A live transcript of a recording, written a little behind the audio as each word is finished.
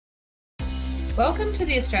Welcome to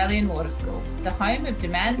the Australian Water School, the home of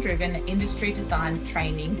demand-driven industry design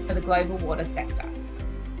training for the global water sector.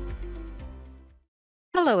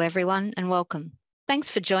 Hello everyone and welcome. Thanks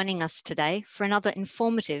for joining us today for another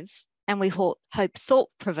informative and we hope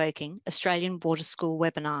thought-provoking Australian Water School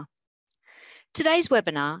webinar. Today's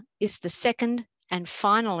webinar is the second and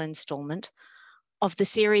final instalment of the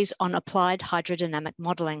series on applied hydrodynamic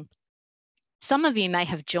modelling. Some of you may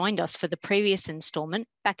have joined us for the previous instalment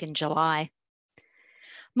back in July.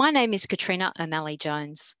 My name is Katrina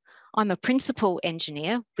O'Malley-Jones. I'm a principal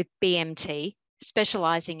engineer with BMT,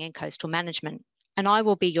 specialising in coastal management, and I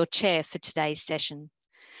will be your chair for today's session.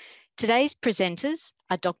 Today's presenters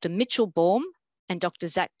are Dr. Mitchell Baum and Dr.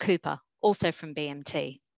 Zach Cooper, also from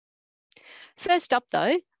BMT. First up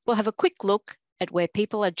though, we'll have a quick look at where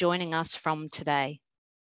people are joining us from today.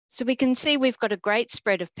 So we can see we've got a great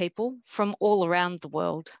spread of people from all around the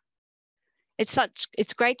world.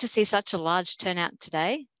 It's great to see such a large turnout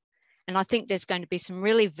today, and I think there's going to be some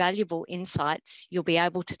really valuable insights you'll be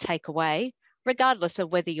able to take away, regardless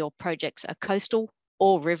of whether your projects are coastal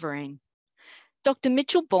or riverine. Dr.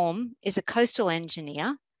 Mitchell Baum is a coastal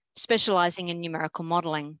engineer specialising in numerical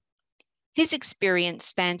modelling. His experience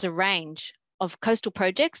spans a range of coastal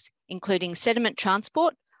projects, including sediment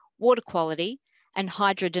transport, water quality, and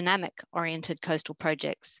hydrodynamic-oriented coastal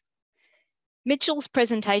projects. Mitchell's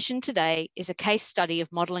presentation today is a case study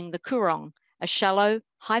of modelling the Coorong, a shallow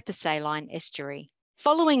hypersaline estuary.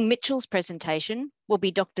 Following Mitchell's presentation will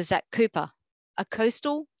be Dr. Zach Cooper, a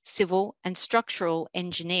coastal, civil and structural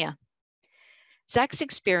engineer. Zach's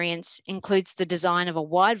experience includes the design of a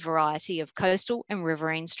wide variety of coastal and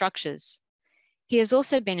riverine structures. He has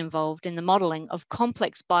also been involved in the modelling of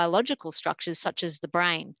complex biological structures such as the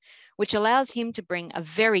brain, which allows him to bring a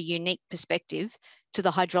very unique perspective to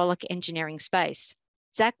the hydraulic engineering space.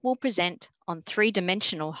 Zach will present on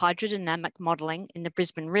three-dimensional hydrodynamic modelling in the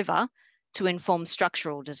Brisbane River to inform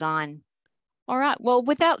structural design. All right, well,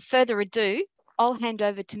 without further ado, I'll hand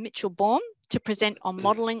over to Mitchell Baum to present on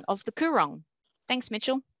modelling of the Coorong. Thanks,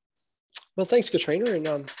 Mitchell. Well, thanks, Katrina,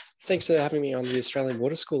 and thanks for having me on the Australian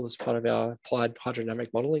Water School as part of our Applied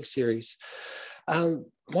Hydrodynamic Modelling series.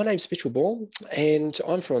 My name's Mitchell Baum, and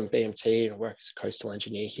I'm from BMT and I work as a coastal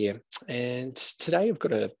engineer here. And today I've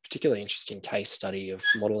got a particularly interesting case study of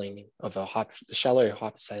modelling of a shallow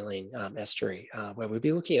hypersaline estuary, where we'll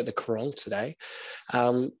be looking at the Coorong today.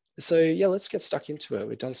 So yeah, let's get stuck into it.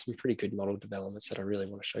 We've done some pretty good model developments that I really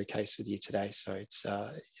want to showcase with you today. So it's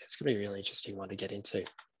going to be a really interesting one to get into.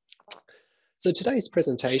 So today's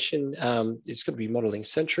presentation is going to be modelling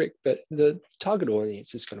centric, but the target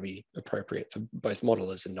audience is going to be appropriate for both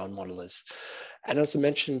modelers and non-modelers. And as I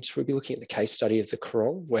mentioned, we'll be looking at the case study of the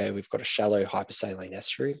Coorong, where we've got a shallow hypersaline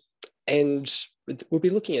estuary. And we'll be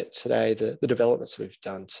looking at today the developments we've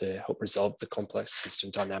done to help resolve the complex system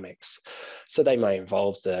dynamics. So they may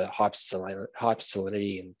involve the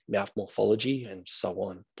hypersalinity and mouth morphology and so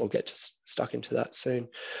on. We'll get stuck into that soon.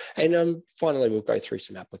 And finally, we'll go through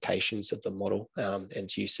some applications of the model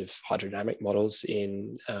and use of hydrodynamic models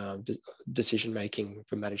in decision-making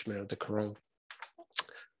for management of the Coorong.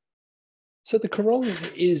 So the Coorong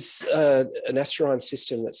is an estuarine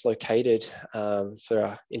system that's located for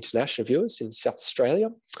our international viewers in South Australia,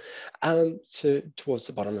 towards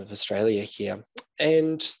the bottom of Australia here.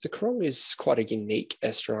 And the Coorong is quite a unique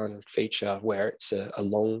estuarine feature where it's a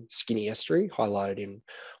long, skinny estuary highlighted in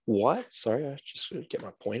white. Sorry, I just get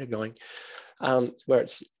my pointer going. Where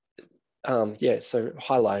it's, so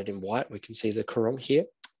highlighted in white, we can see the Coorong here.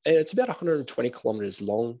 And it's about 120 kilometres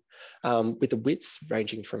long, with the widths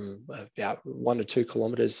ranging from about 1 to 2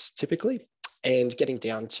 kilometres typically, and getting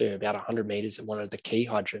down to about 100 metres at one of the key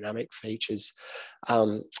hydrodynamic features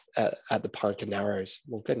at the Punka Narrows.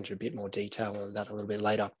 We'll get into a bit more detail on that a little bit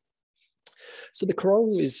later. So the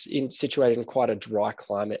Coorong is situated in quite a dry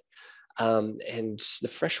climate, and the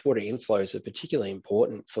freshwater inflows are particularly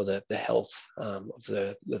important for the health of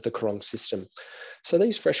the Coorong system. So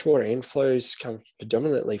these freshwater inflows come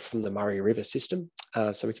predominantly from the Murray River system.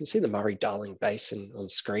 So we can see the Murray-Darling Basin on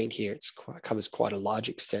screen here. It covers quite a large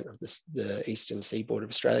extent of the eastern seaboard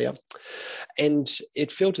of Australia. And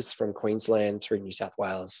it filters from Queensland through New South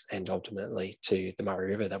Wales and ultimately to the Murray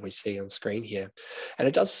River that we see on screen here. And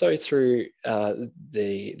it does so through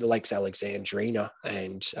the Lakes Alexandrina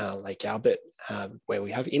and Lake Albert, where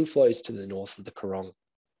we have inflows to the north of the Coorong.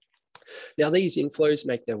 Now, these inflows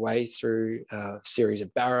make their way through a series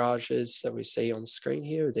of barrages that we see on screen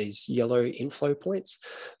here, these yellow inflow points.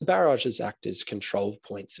 The barrages act as control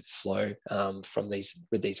points of flow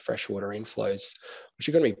with these freshwater inflows, which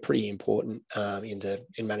are going to be pretty important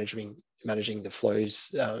in managing the flows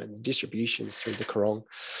and distributions through the Coorong.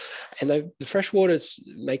 And the freshwaters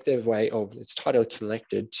make their way, or it's tidally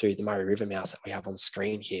connected to the Murray River mouth that we have on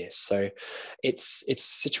screen here. So it's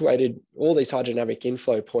situated, all these hydrodynamic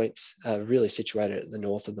inflow points are really situated at the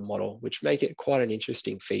north of the model, which make it quite an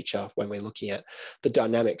interesting feature when we're looking at the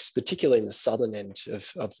dynamics, particularly in the southern end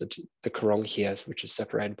of the Coorong here, which is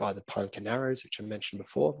separated by the Punka Narrows, which I mentioned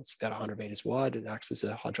before. It's about 100 meters wide and acts as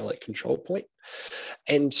a hydraulic control point.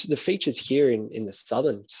 And the features here in the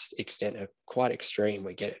southern extent are quite extreme.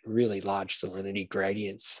 We get really large salinity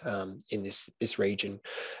gradients in this region.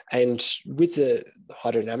 And with the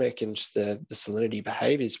hydrodynamic and the salinity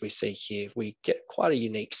behaviours we see here, we get quite a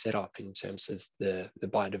unique setup in terms of the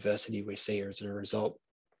biodiversity we see as a result.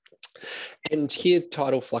 And here,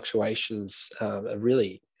 tidal fluctuations are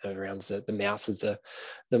really around the mouth of the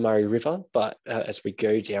Murray River, but as we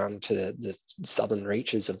go down to the southern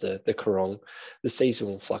reaches of the Coorong, the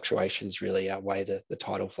seasonal fluctuations really outweigh the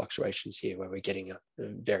tidal fluctuations here, where we're getting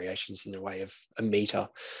variations in the way of a metre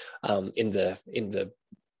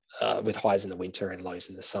with highs in the winter and lows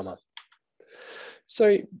in the summer.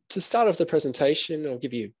 So to start off the presentation, I'll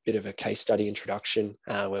give you a bit of a case study introduction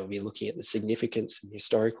where we'll be looking at the significance and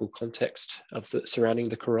historical context of surrounding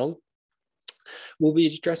the Coorong. We'll be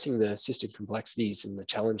addressing the system complexities and the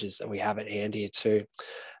challenges that we have at hand here too.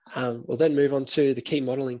 We'll then move on to the key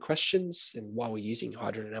modelling questions and why we're using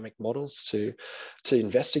hydrodynamic models to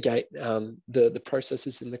investigate the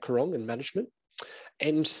processes in the Coorong and management.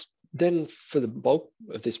 And then for the bulk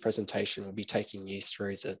of this presentation, we'll be taking you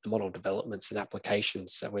through the model developments and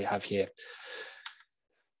applications that we have here.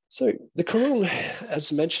 So the Coorong,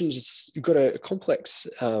 as mentioned, has got a complex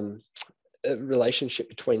relationship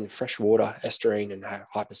between the freshwater, estuarine and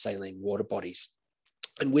hypersaline water bodies.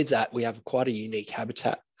 And with that, we have quite a unique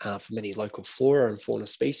habitat for many local flora and fauna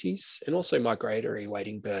species, and also migratory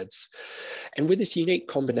wading birds. And with this unique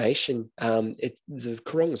combination, the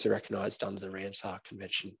Coorong are recognised under the Ramsar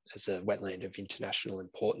Convention as a wetland of international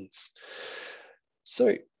importance.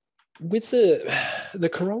 So with the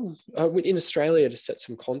Coorong, in Australia, to set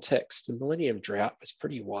some context, the millennium drought was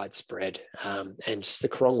pretty widespread, and the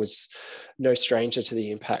Coorong was no stranger to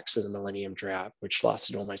the impacts of the millennium drought, which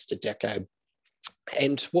lasted almost a decade.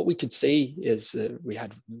 And what we could see is that we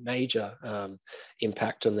had major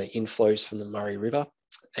impact on the inflows from the Murray River.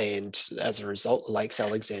 And as a result, the lakes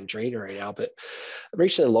Alexandrina and Albert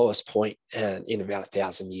reached their lowest point in about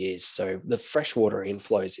 1,000 years. So the freshwater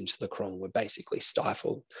inflows into the Coorong were basically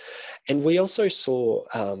stifled. And we also saw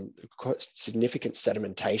quite significant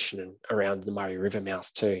sedimentation around the Murray River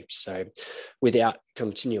mouth too. So without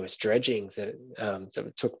continuous dredging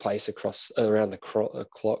that took place around the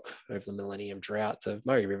clock over the millennium drought, the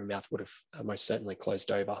Murray River mouth would have most certainly closed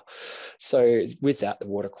over. So with that, the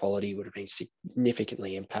water quality would have been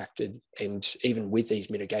significantly impacted. And even with these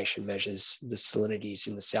mitigation measures, the salinities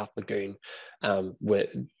in the South Lagoon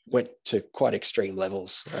went to quite extreme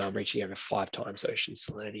levels, reaching over 5 times ocean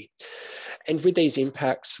salinity. And with these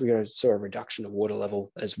impacts, we saw a reduction of water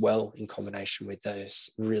level as well in combination with those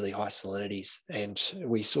really high salinities. And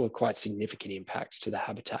we saw quite significant impacts to the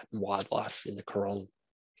habitat and wildlife in the Coorong.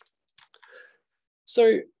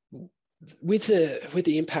 So with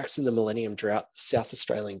the impacts in the millennium drought, the South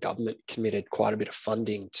Australian government committed quite a bit of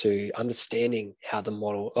funding to understanding how the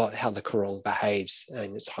Coorong behaves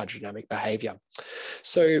and its hydrodynamic behaviour.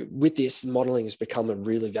 So with this, modelling has become a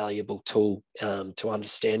really valuable tool to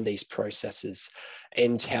understand these processes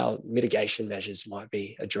and how mitigation measures might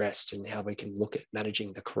be addressed and how we can look at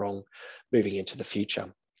managing the Coorong moving into the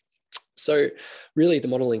future. So really the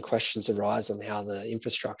modelling questions arise on how the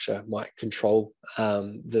infrastructure might control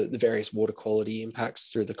the various water quality impacts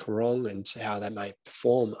through the Coorong and how they may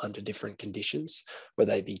perform under different conditions,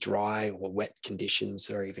 whether they be dry or wet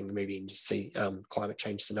conditions or even moving into climate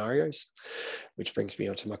change scenarios, which brings me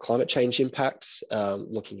on to my climate change impacts,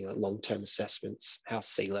 looking at long-term assessments, how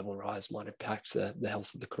sea level rise might impact the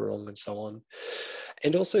health of the Coorong and so on.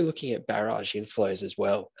 And also looking at barrage inflows as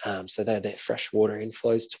well. So they're freshwater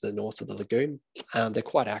inflows to the north of the lagoon. They're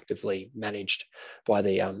quite actively managed by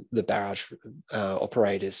the barrage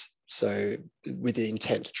operators. So with the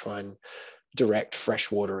intent to try and direct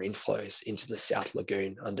freshwater inflows into the South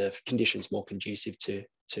Lagoon under conditions more conducive to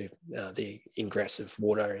the ingress of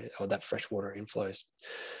water or that freshwater inflows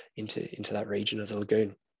into that region of the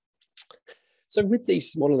lagoon. So with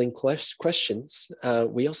these modelling questions,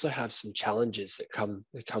 we also have some challenges that come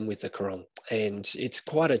with the Coorong, and it's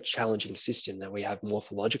quite a challenging system that we have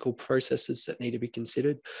morphological processes that need to be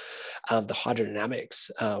considered. The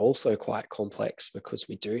hydrodynamics are also quite complex because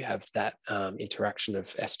we do have that interaction of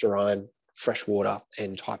estuarine, freshwater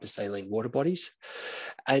and hypersaline water bodies.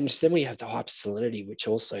 And then we have the hypersalinity, which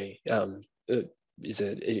also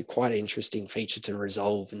quite an interesting feature to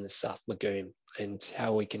resolve in the South Lagoon, and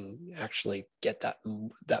how we can actually get that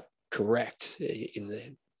correct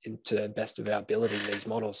to the best of our ability in these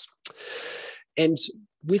models. And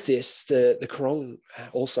with this, the Coorong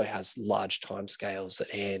also has large timescales at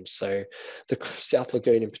hand. So the South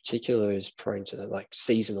Lagoon in particular is prone to like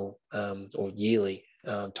seasonal or yearly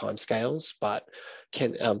timescales, but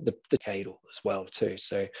can the decadal as well too.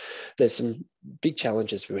 So there's some big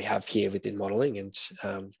challenges we have here within modelling, and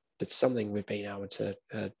it's something we've been able to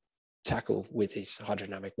tackle with these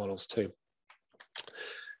hydrodynamic models too.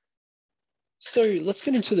 So let's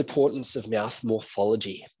get into the importance of mouth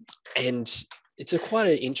morphology. And it's quite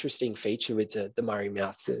an interesting feature with the Murray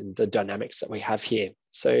mouth and the dynamics that we have here.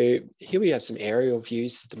 So here we have some aerial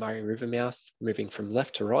views of the Murray River mouth, moving from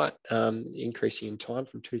left to right, increasing in time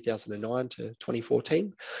from 2009 to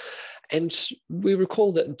 2014. And we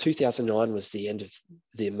recall that 2009 was the end of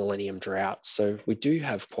the millennium drought. So we do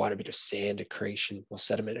have quite a bit of sand accretion or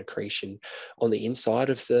sediment accretion on the inside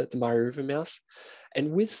of the Murray River mouth.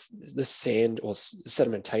 And with the sand or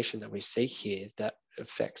sedimentation that we see here, that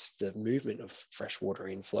affects the movement of freshwater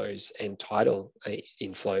inflows and tidal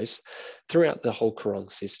inflows throughout the whole Coorong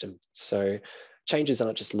system. So changes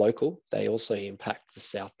aren't just local, they also impact the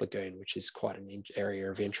South Lagoon, which is quite an area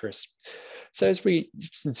of interest. So as we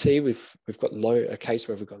can see, we've got a case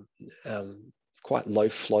where we've got quite low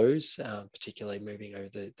flows, particularly moving over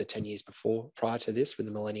the 10 years prior to this with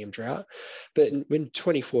the millennium drought. But in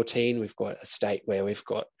 2014, we've got a state where we've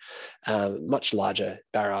got much larger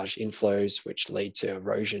barrage inflows, which lead to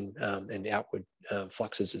erosion and outward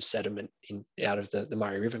fluxes of sediment out of the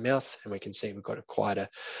Murray River mouth. And we can see we've got quite a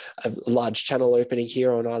large channel opening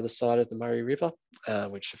here on either side of the Murray River,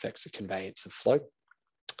 which affects the conveyance of flow.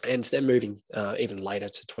 And then moving even later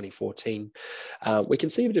to 2014, we can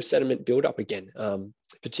see a bit of sediment build up again,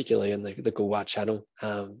 particularly in the Goolwa Channel,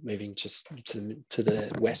 moving just to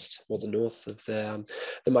the west or the north of the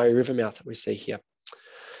Murray River mouth that we see here.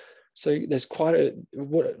 So there's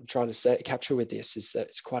what I'm trying to capture with this is that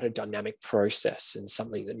it's quite a dynamic process and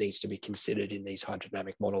something that needs to be considered in these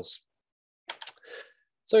hydrodynamic models.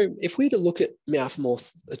 So if we were to look at mouth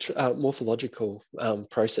morphological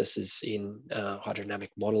processes in hydrodynamic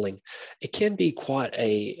modelling, it can be quite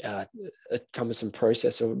a cumbersome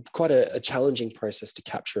process, or quite a challenging process to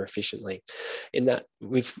capture efficiently, in that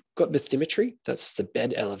we've got bathymetry, that's the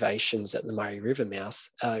bed elevations at the Murray River mouth,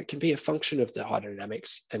 can be a function of the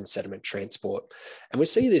hydrodynamics and sediment transport. And we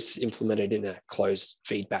see this implemented in a closed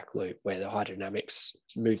feedback loop where the hydrodynamics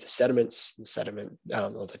move the sediments, and sediment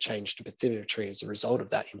or the change to bathymetry as a result of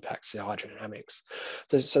that impacts the hydrodynamics.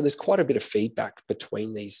 So there's quite a bit of feedback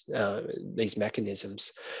between these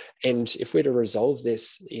mechanisms. And if we're to resolve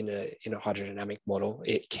this in a hydrodynamic model,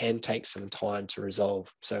 it can take some time to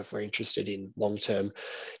resolve. So if we're interested in long-term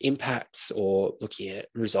impacts or looking at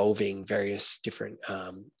resolving various different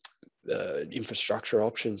infrastructure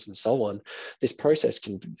options and so on, this process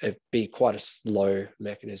can be quite a slow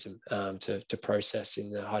mechanism to process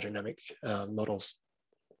in the hydrodynamic models.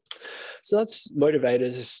 So that's motivated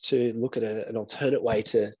us to look at an alternate way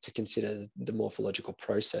to consider the morphological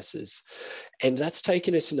processes. And that's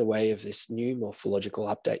taken us in the way of this new morphological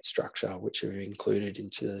update structure, which we've included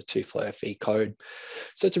into the 2Flow FE code.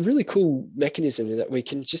 So it's a really cool mechanism that we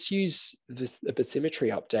can just use a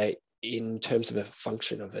bathymetry update in terms of a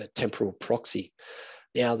function of a temporal proxy.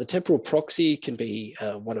 Now, the temporal proxy can be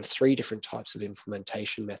one of 3 different types of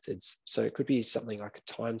implementation methods. So it could be something like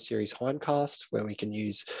a time series hindcast, where we can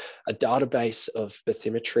use a database of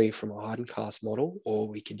bathymetry from a hindcast model, or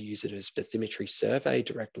we could use it as bathymetry survey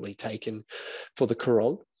directly taken for the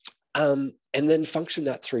Coorong. And then function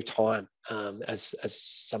that through time as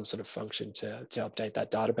some sort of function to update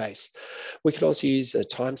that database. We could also use a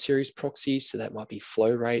time series proxy, so that might be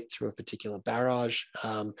flow rate through a particular barrage.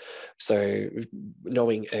 So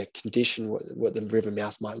knowing a condition, what the river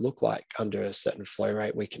mouth might look like under a certain flow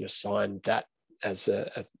rate, we can assign that as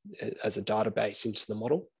a database into the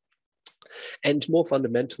model. And more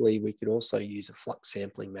fundamentally, we could also use a flux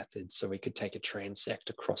sampling method. So we could take a transect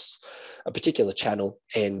across a particular channel,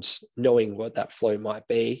 and knowing what that flow might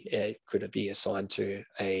be, it could be assigned to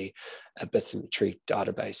a bathymetry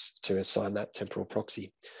database to assign that temporal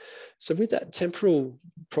proxy. So with that temporal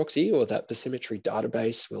proxy or that bathymetry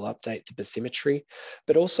database, we'll update the bathymetry,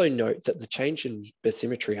 but also note that the change in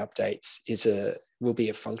bathymetry updates will be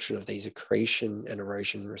a function of these accretion and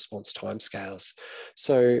erosion response timescales.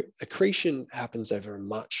 So accretion happens over a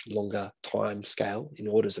much longer time scale, in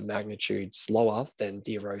orders of magnitude slower than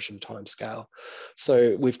the erosion timescale.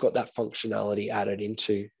 So we've got that functionality added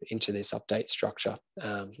into this update structure,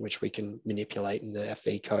 which we can manipulate in the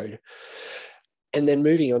FE code. And then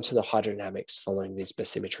moving on to the hydrodynamics following these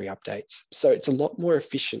bathymetry updates. So it's a lot more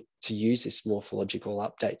efficient to use this morphological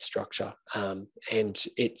update structure. And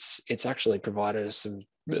it's actually provided us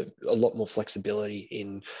a lot more flexibility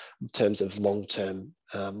in terms of long-term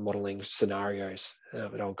modeling scenarios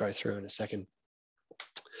that I'll go through in a second.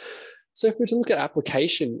 So if we're to look at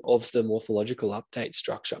application of the morphological update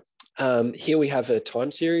structure, here we have a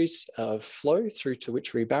time series of flow through to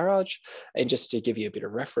Estuary barrage. And just to give you a bit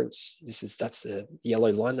of reference, that's the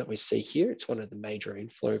yellow line that we see here. It's one of the major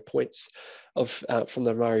inflow points from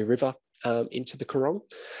the Murray River into the Coorong.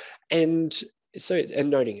 And so,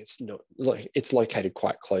 noting it's located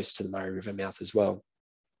quite close to the Murray River mouth as well.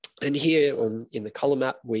 And here in the colour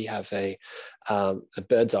map, we have a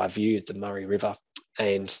bird's eye view of the Murray River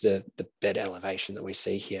and the bed elevation that we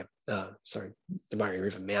see here. The Murray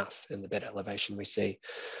River mouth and the bed elevation we see.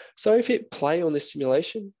 So if it play on this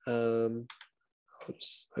simulation,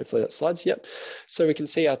 hopefully that slides, yep. So we can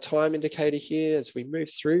see our time indicator here. As we move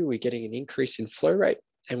through, we're getting an increase in flow rate,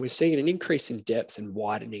 and we're seeing an increase in depth and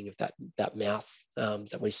widening of that mouth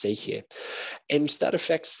that we see here. And that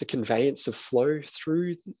affects the conveyance of flow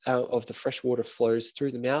through, of the freshwater flows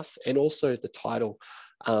through the mouth, and also the tidal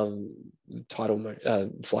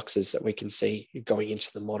fluxes that we can see going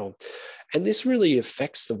into the model. And this really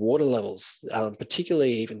affects the water levels,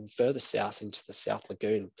 particularly even further south into the South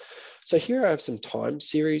Lagoon. So here I have some time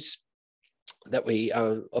series that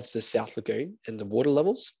of the South Lagoon and the water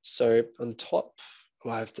levels. So on top,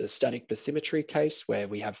 I have the static bathymetry case where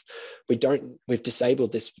we've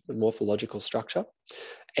disabled this morphological structure.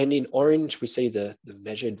 And in orange, we see the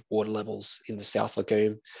measured water levels in the South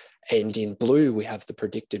Lagoon. And in blue, we have the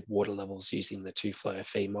predicted water levels using the two-flow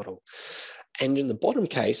FE model. And in the bottom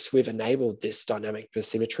case, we've enabled this dynamic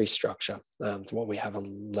bathymetry structure to what we have on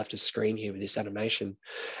the left of screen here with this animation.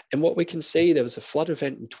 And what we can see, there was a flood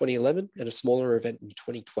event in 2011 and a smaller event in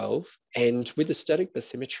 2012. And with the static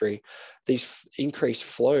bathymetry, these increased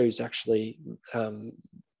flows actually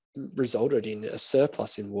resulted in a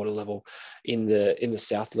surplus in water level in the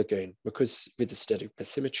South Lagoon, because with the static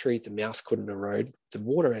bathymetry, the mouth couldn't erode. The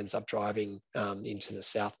water ends up driving into the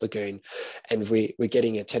South Lagoon, and we're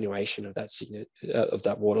getting attenuation of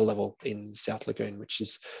that water level in the South Lagoon, which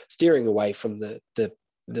is steering away from the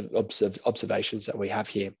observations that we have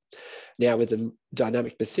here. Now with the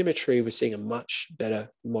dynamic bathymetry, we're seeing a much better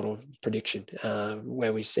model prediction,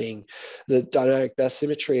 where we're seeing the dynamic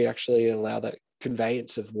bathymetry actually allow that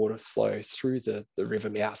conveyance of water flow through the river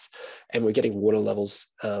mouth, and we're getting water levels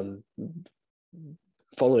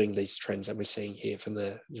following these trends that we're seeing here from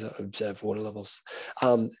the observed water levels.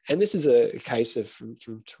 And this is a case of from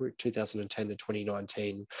 2010 to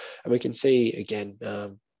 2019, and we can see again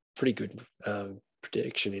pretty good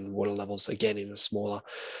prediction in water levels, again in a smaller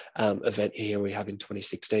event here we have in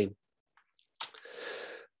 2016.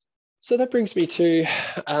 So that brings me to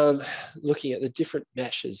looking at the different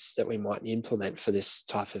meshes that we might implement for this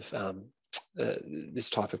type of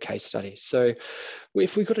case study. So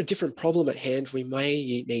if we've got a different problem at hand, we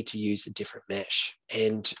may need to use a different mesh.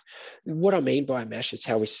 And what I mean by a mesh is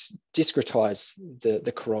how we discretize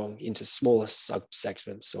the Coorong into smaller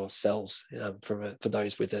subsegments or cells for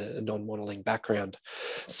those with a non-modeling background.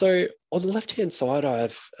 So on the left-hand side, I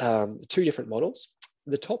have two different models.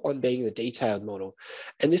 The top one being the detailed model.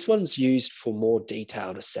 And this one's used for more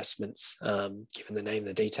detailed assessments, given the name,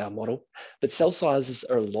 the detailed model. But cell sizes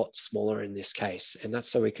are a lot smaller in this case. And that's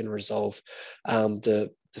so we can resolve the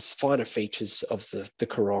finer features of the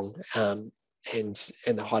Coorong and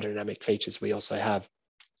the hydrodynamic features we also have.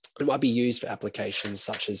 It might be used for applications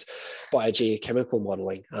such as biogeochemical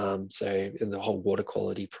modelling, so in the whole water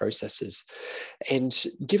quality processes. And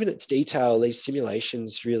given its detail, these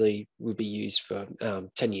simulations really will be used for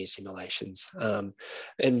 10-year simulations.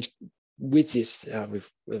 And with this,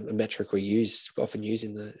 with a metric we often use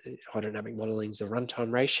in the hydrodynamic modelling is the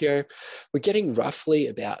runtime ratio. We're getting roughly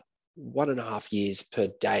about 1.5 years per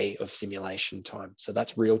day of simulation time. So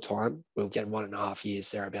that's real time. We'll get 1.5 years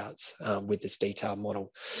thereabouts with this detailed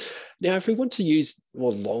model. Now, if we want to use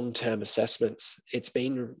more long-term assessments, it's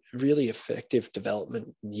been really effective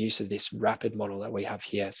development and use of this rapid model that we have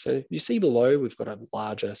here. So you see below, we've got a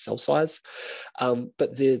larger cell size,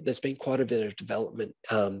 but there's been quite a bit of development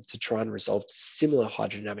to try and resolve similar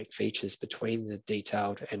hydrodynamic features between the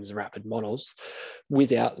detailed and the rapid models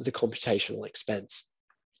without the computational expense.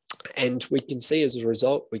 And we can see as a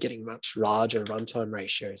result, we're getting much larger runtime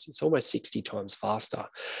ratios. It's almost 60 times faster.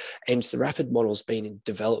 And the rapid model's been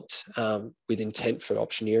developed with intent for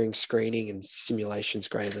optioneering screening and simulations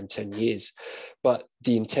greater than 10 years. But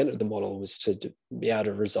the intent of the model was to be able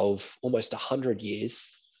to resolve almost 100 years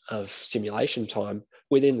of simulation time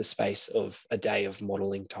within the space of a day of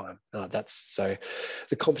modeling time. So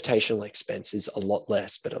the computational expense is a lot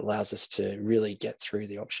less, but it allows us to really get through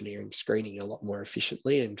the optioneering screening a lot more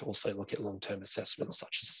efficiently, and also look at long-term assessments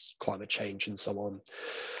such as climate change and so on.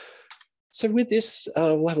 So with this,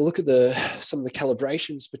 we'll have a look at some of the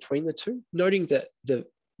calibrations between the two, noting that the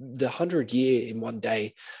 100-year in one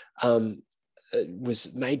day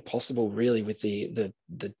was made possible really with the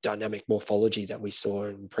dynamic morphology that we saw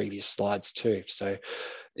in previous slides too. So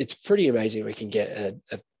it's pretty amazing we can get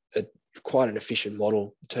quite an efficient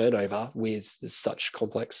model turnover with such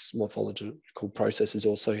complex morphological processes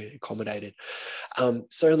also accommodated.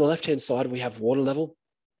 So on the left-hand side, we have water level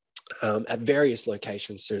at various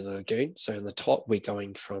locations through the lagoon. So in the top, we're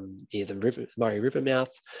going from near the Murray River mouth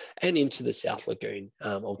and into the South Lagoon,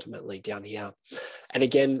 ultimately down here. And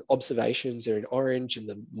again, observations are in orange and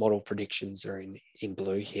the model predictions are in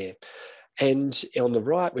blue here. And on the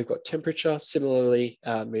right, we've got temperature, similarly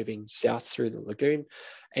moving south through the lagoon.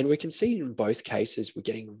 And we can see in both cases, we're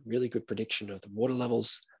getting really good prediction of the water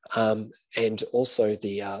levels and also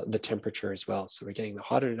the temperature as well. So we're getting the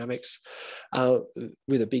hydrodynamics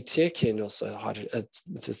with a big tick, and also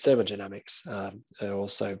the thermodynamics are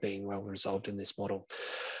also being well resolved in this model.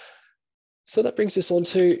 So that brings us on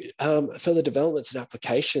to further developments and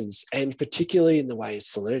applications, and particularly in the way of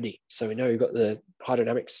salinity. So we know we've got the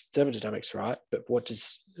hydrodynamics, thermodynamics right, but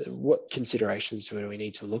what considerations do we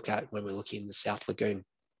need to look at when we're looking in the South Lagoon?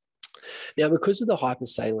 Now, because of the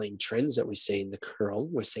hypersaline trends that we see in the Coorong,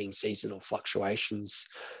 we're seeing seasonal fluctuations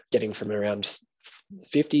getting from around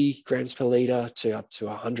 50 grams per litre to up to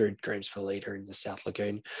 100 grams per litre in the South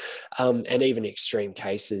Lagoon. And even extreme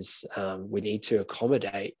cases, we need to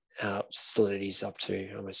accommodate salinities up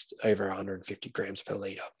to almost over 150 grams per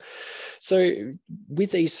litre. So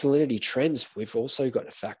with these salinity trends, we've also got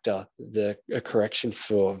to factor a correction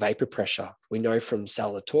for vapour pressure. We know from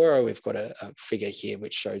Salvatore, we've got a figure here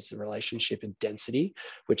which shows the relationship in density,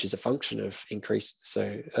 which is a function of increase,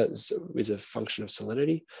 is a function of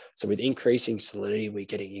salinity. So with increasing salinity, we're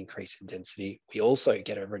getting increase in density. We also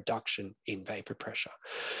get a reduction in vapour pressure.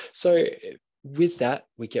 So with that,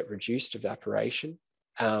 we get reduced evaporation.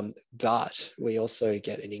 But we also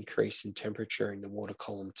get an increase in temperature in the water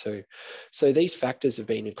column too. So these factors have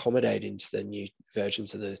been accommodated into the new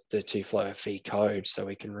versions of the two-flow FE code, so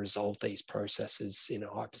we can resolve these processes in a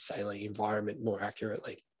hypersaline environment more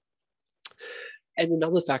accurately. And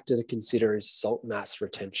another factor to consider is salt mass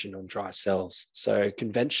retention on dry cells. So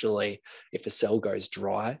conventionally, if a cell goes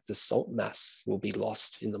dry, the salt mass will be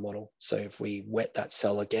lost in the model. So if we wet that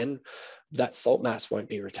cell again, that salt mass won't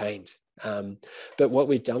be retained. But what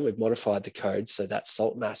we've done, we've modified the code so that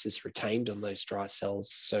salt mass is retained on those dry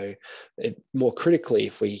cells. So more critically,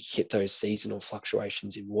 if we hit those seasonal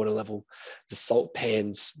fluctuations in water level, the salt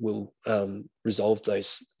pans will resolve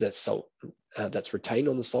that salt that's retained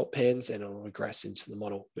on the salt pans, and it'll regress into the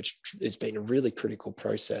model, which has been a really critical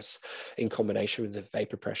process in combination with the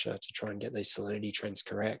vapor pressure to try and get these salinity trends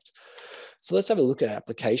correct. So let's have a look at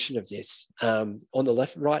application of this. On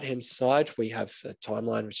the right-hand side, we have a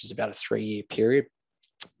timeline, which is about a 3-year period.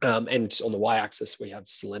 And on the y-axis, we have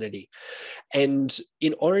salinity. And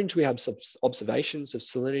in orange, we have some observations of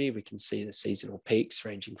salinity. We can see the seasonal peaks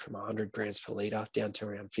ranging from 100 grams per litre down to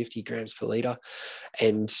around 50 grams per litre.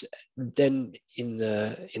 And then in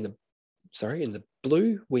the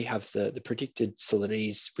blue, we have the predicted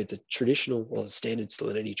salinities with the traditional or the standard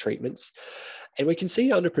salinity treatments. And we can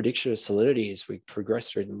see under prediction of salinity as we progress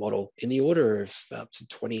through the model in the order of up to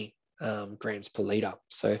 20 grams per litre.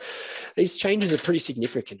 So these changes are pretty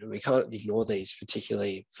significant, and we can't ignore these,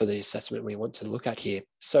 particularly for the assessment we want to look at here.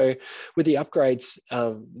 So with the upgrades,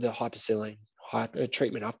 the Hypersaline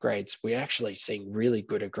treatment upgrades, we're actually seeing really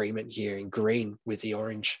good agreement here in green with the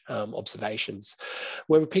orange observations.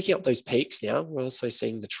 When we're picking up those peaks now, we're also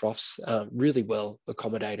seeing the troughs really well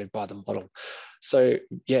accommodated by the model. So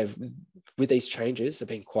yeah, with these changes have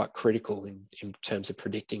been quite critical in terms of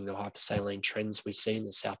predicting the hypersaline trends we see in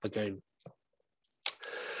the South Lagoon.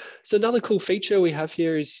 So another cool feature we have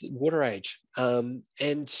here is water age. And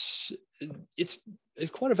it's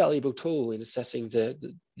quite a valuable tool in assessing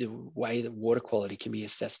the way that water quality can be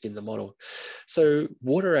assessed in the model. So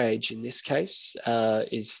water age in this case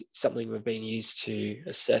is something we've been used to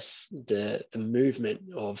assess the movement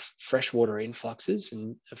of freshwater influxes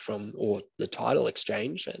or the tidal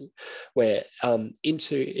exchange, and where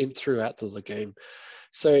throughout the lagoon.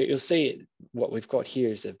 So you'll see what we've got here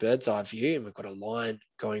is a bird's eye view, and we've got a line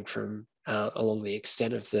going from along the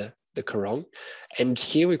extent of the the Coorong. And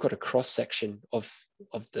here we've got a cross section of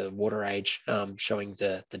the water age showing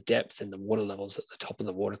the depth and the water levels at the top of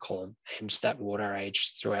the water column and that water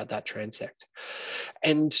age throughout that transect.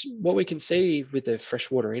 And what we can see with the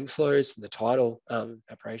freshwater inflows and the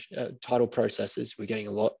tidal processes, we're getting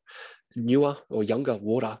a lot newer or younger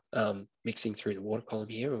water mixing through the water column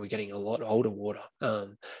here, and we're getting a lot older water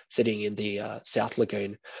sitting in the South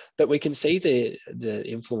Lagoon. But we can see the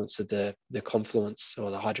influence of the confluence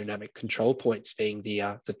or the hydrodynamic control points being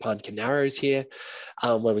the Panka Narrows here,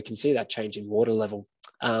 where we can see that change in water level.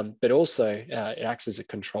 But also it acts as a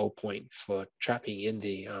control point for trapping in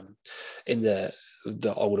the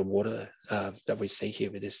older water that we see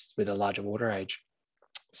here with a larger water age.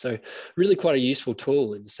 So really quite a useful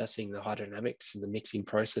tool in assessing the hydrodynamics and the mixing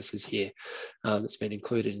processes here that's been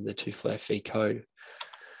included in the 2-flare fee code.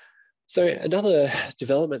 So another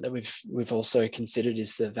development that we've also considered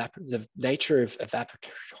is the nature of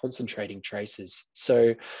evapoconcentrating traces.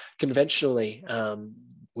 So conventionally,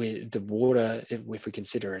 with the water, if we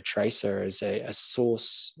consider a tracer as a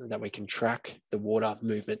source that we can track the water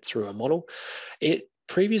movement through a model, it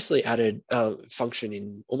previously added function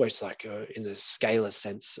in almost like in the scalar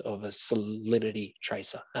sense of a salinity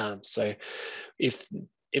tracer. So if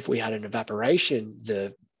we had an evaporation,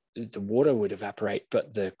 the water would evaporate,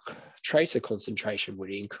 but the tracer concentration would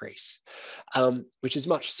increase, which is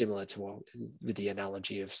much similar to with the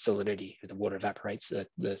analogy of salinity. If the water evaporates, the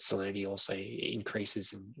salinity also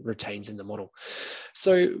increases and retains in the model.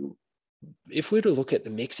 So if we were to look at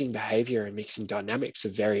the mixing behaviour and mixing dynamics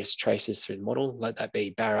of various traces through the model, let that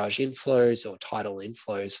be barrage inflows or tidal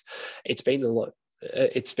inflows, it's been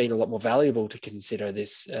a lot more valuable to consider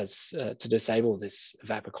this as to disable this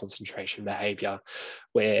evapoconcentration behaviour,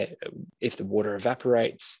 where if the water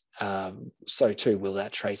evaporates, so too will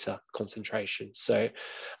that tracer concentration. So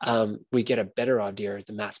we get a better idea of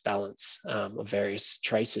the mass balance of various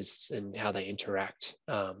traces and how they interact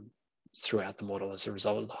throughout the model as a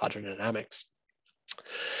result of the hydrodynamics.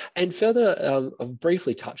 And further, I'll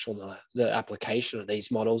briefly touch on the application of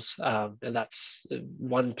these models. And that's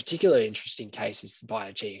one particular interesting case is the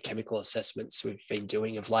biogeochemical assessments we've been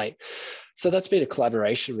doing of late. So that's been a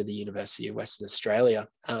collaboration with the University of Western Australia,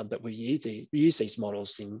 but we use these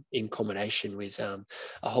models in combination with a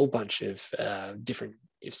whole bunch of different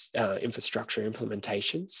infrastructure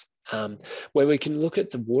implementations, where we can look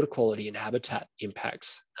at the water quality and habitat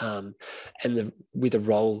impacts with a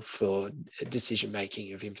role for decision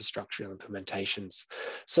making of infrastructural implementations.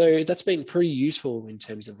 So that's been pretty useful in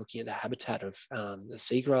terms of looking at the habitat of a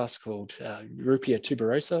seagrass called Rupia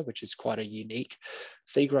tuberosa, which is quite a unique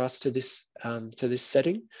seagrass to this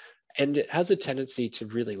setting. And it has a tendency to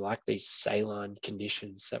really like these saline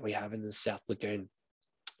conditions that we have in the South Lagoon.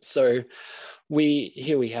 So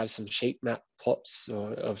here we have some sheet map plots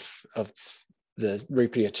of the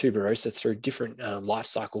Rupia tuberosa through different life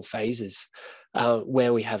cycle phases,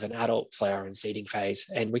 where we have an adult flower and seeding phase,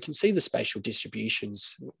 and we can see the spatial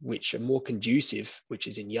distributions which are more conducive, which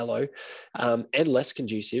is in yellow, and less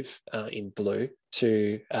conducive in blue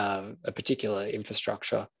to a particular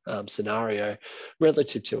infrastructure scenario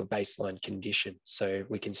relative to a baseline condition. So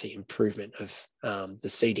we can see improvement of the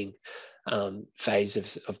seeding phase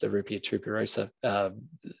of the Rupia tuberosa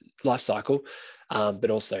life cycle,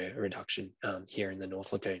 but also a reduction here in the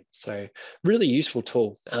North Lagoon. So really useful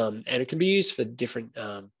tool, and it can be used for different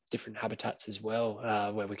habitats as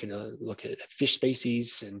well, where we can look at fish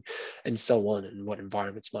species and so on, and what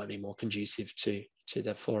environments might be more conducive to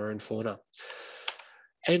the flora and fauna.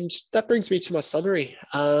 And that brings me to my summary,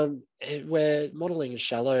 where modelling a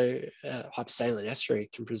shallow hypersaline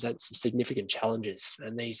estuary can present some significant challenges.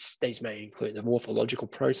 And these may include the morphological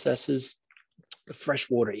processes, the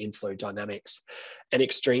freshwater inflow dynamics, and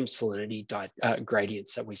extreme salinity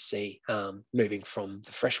gradients that we see moving from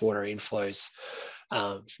the freshwater inflows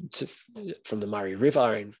from the Murray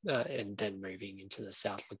River and then moving into the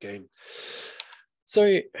South Lagoon.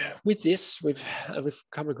 So with this, we've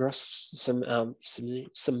come across some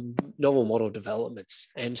novel model developments,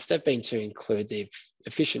 and they've been to include the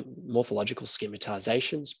efficient morphological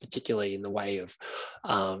schematizations, particularly in the way of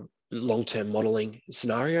long-term modeling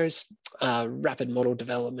scenarios, rapid model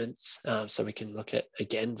developments, so we can look at,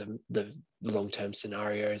 again, the long-term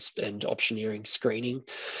scenarios and optioneering screening,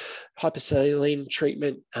 hypersaline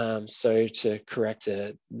treatment, so to correct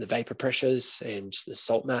the vapor pressures and the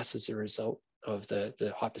salt mass as a result of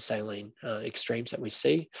the hypersaline extremes that we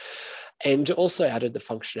see, and also added the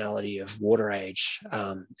functionality of water age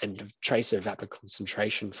and tracer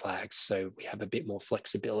evapoconcentration flags, so we have a bit more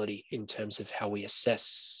flexibility in terms of how we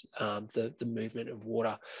assess the movement of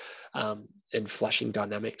water and flushing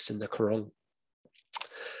dynamics in the Coorong.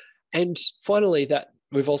 And finally, that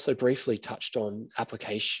we've also briefly touched on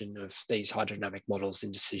application of these hydrodynamic models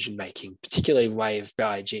in decision-making, particularly in way of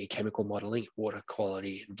biogeochemical modelling, water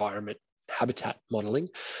quality, environment, habitat modelling,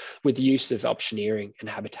 with the use of optioneering and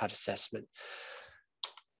habitat assessment.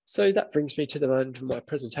 So that brings me to the end of my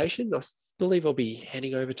presentation. I believe I'll be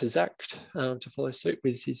handing over to Zach to follow suit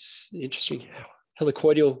with his interesting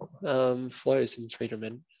helicoidal flows in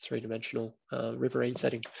three-dimensional riverine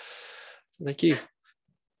setting. Thank you.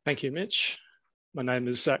 Thank you, Mitch. My name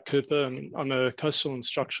is Zach Cooper, and I'm a coastal and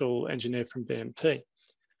structural engineer from BMT.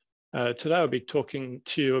 Today I'll be talking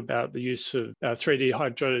to you about the use of 3D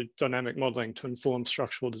hydrodynamic modelling to inform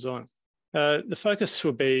structural design. The focus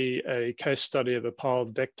will be a case study of a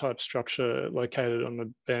piled deck type structure located on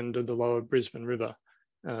the bend of the lower Brisbane River.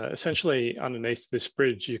 Essentially underneath this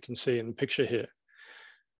bridge you can see in the picture here.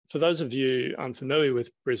 For those of you unfamiliar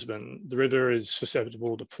with Brisbane, the river is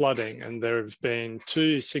susceptible to flooding, and there have been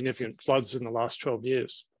 2 significant floods in the last 12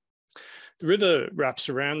 years. The river wraps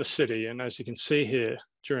around the city, and as you can see here,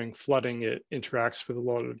 during flooding, it interacts with a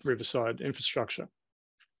lot of riverside infrastructure.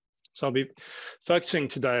 So I'll be focusing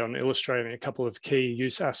today on illustrating a couple of key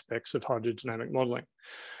use aspects of hydrodynamic modelling.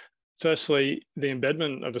 Firstly, the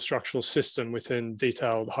embedment of a structural system within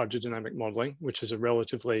detailed hydrodynamic modelling, which is a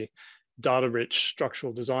relatively data-rich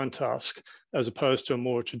structural design task, as opposed to a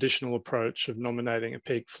more traditional approach of nominating a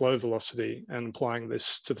peak flow velocity and applying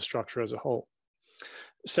this to the structure as a whole.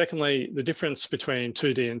 Secondly, the difference between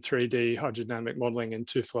 2D and 3D hydrodynamic modelling in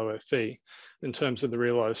two-flow FE in terms of the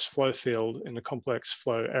realised flow field in a complex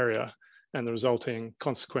flow area and the resulting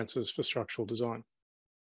consequences for structural design.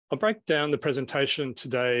 I'll break down the presentation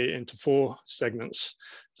today into 4 segments.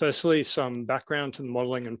 Firstly, some background to the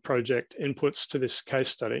modelling and project inputs to this case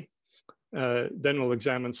study. Then we'll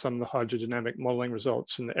examine some of the hydrodynamic modelling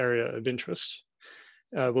results in the area of interest.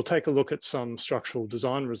 We'll take a look at some structural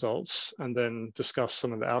design results and then discuss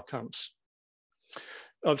some of the outcomes.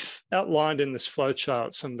 I've outlined in this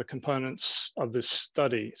flowchart some of the components of this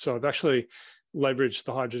study. So I've actually leveraged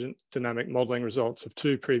the hydrodynamic modelling results of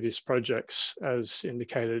 2 previous projects as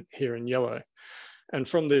indicated here in yellow. And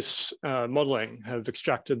from this modelling have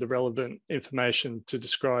extracted the relevant information to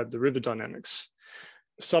describe the river dynamics.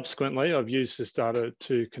 Subsequently, I've used this data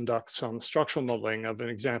to conduct some structural modelling of an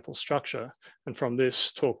example structure, and from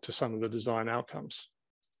this talk to some of the design outcomes.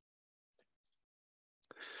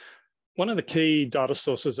 One of the key data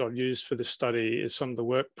sources I've used for this study is some of the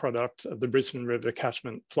work product of the Brisbane River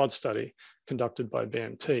catchment flood study conducted by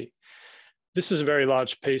BMT. This is a very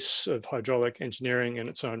large piece of hydraulic engineering in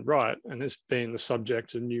its own right and has been the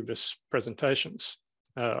subject of numerous presentations.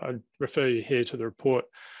 I refer you here to the report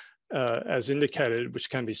as indicated, which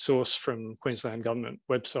can be sourced from Queensland government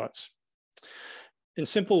websites. In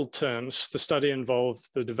simple terms, the study involved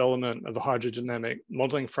the development of a hydrodynamic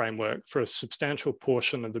modelling framework for a substantial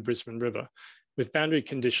portion of the Brisbane River, with boundary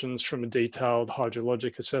conditions from a detailed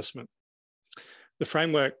hydrologic assessment. The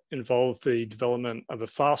framework involved the development of a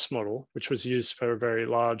FAST model, which was used for a very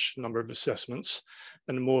large number of assessments,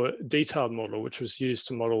 and a more detailed model, which was used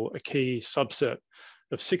to model a key subset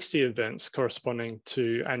of 60 events corresponding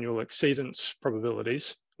to annual exceedance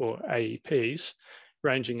probabilities, or AEPs,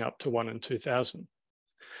 ranging up to 1 in 2,000.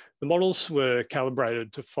 The models were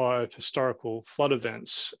calibrated to 5 historical flood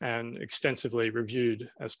events and extensively reviewed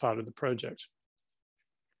as part of the project.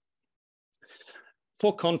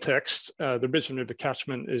 For context, the Brisbane River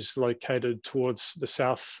catchment is located towards the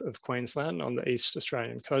south of Queensland on the East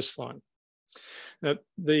Australian coastline. Now,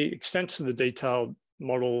 the extent of the detailed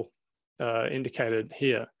model indicated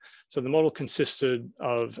here. So the model consisted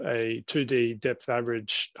of a 2D depth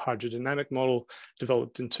average hydrodynamic model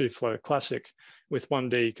developed in 2-flow classic with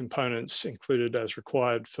 1D components included as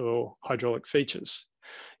required for hydraulic features.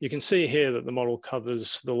 You can see here that the model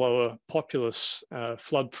covers the lower populous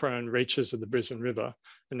flood-prone reaches of the Brisbane River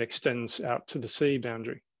and extends out to the sea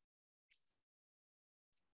boundary.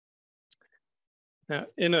 Now,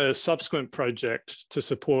 in a subsequent project to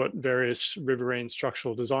support various riverine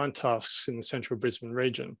structural design tasks in the central Brisbane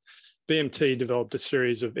region, BMT developed a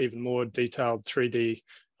series of even more detailed 3D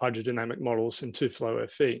hydrodynamic models in 2-flow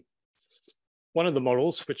FE. One of the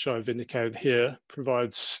models, which I've indicated here,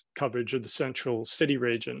 provides coverage of the central city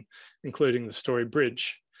region, including the Estuary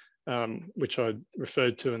Bridge, which I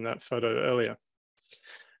referred to in that photo earlier.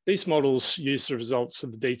 These models use the results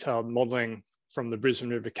of the detailed modelling from the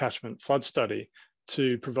Brisbane River catchment flood study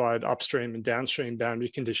to provide upstream and downstream boundary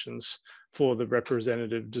conditions for the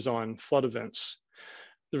representative design flood events.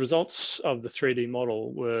 The results of the 3D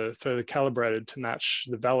model were further calibrated to match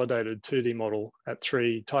the validated 2D model at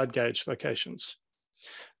 3 tide gauge locations.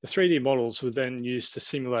 The 3D models were then used to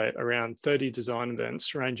simulate around 30 design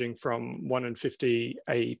events ranging from 1 in 50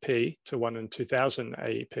 AEP to 1 in 2000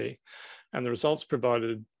 AEP, and the results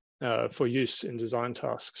provided for use in design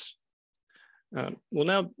tasks. We'll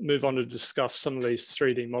now move on to discuss some of these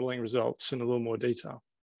 3D modelling results in a little more detail.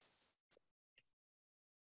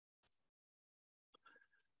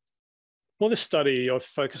 For this study, I've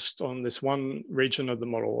focused on this one region of the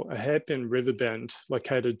model, a hairpin river bend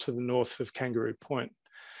located to the north of Kangaroo Point.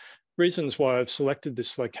 Reasons why I've selected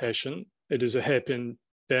this location: it is a hairpin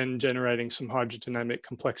bend generating some hydrodynamic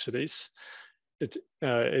complexities. It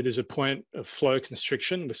is a point of flow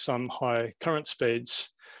constriction with some high current speeds.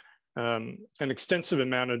 An extensive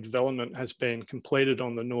amount of development has been completed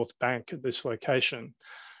on the north bank at this location.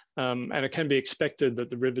 And it can be expected that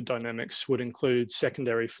the river dynamics would include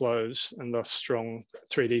secondary flows and thus strong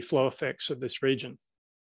 3D flow effects of this region.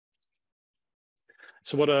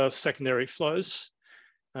 So what are secondary flows?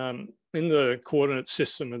 In the coordinate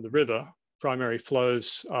system of the river, primary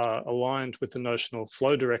flows are aligned with the notional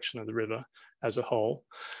flow direction of the river as a whole,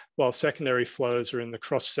 while secondary flows are in the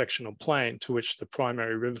cross-sectional plane to which the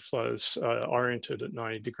primary river flows are oriented at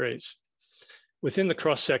 90 degrees. Within the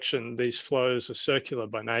cross-section, these flows are circular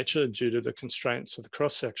by nature due to the constraints of the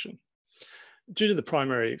cross-section. Due to the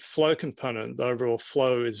primary flow component, the overall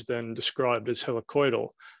flow is then described as helicoidal,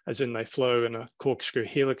 as in they flow in a corkscrew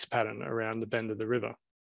helix pattern around the bend of the river.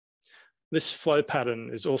 This flow pattern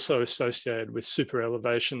is also associated with super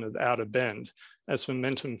elevation of the outer bend as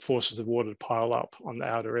momentum forces the water to pile up on the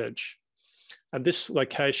outer edge. At this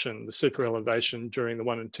location, the super elevation during the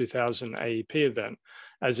 1 in 2000 AEP event,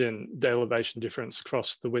 as in the elevation difference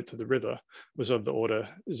across the width of the river, was of the order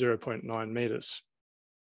 0.9 meters.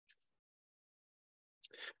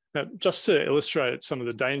 Now, just to illustrate some of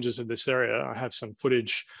the dangers of this area, I have some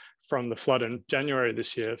footage from the flood in January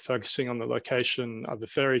this year, focusing on the location of the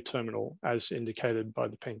ferry terminal as indicated by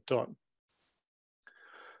the pink dot.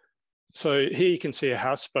 So here you can see a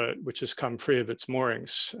houseboat which has come free of its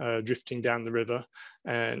moorings, drifting down the river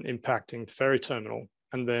and impacting the ferry terminal,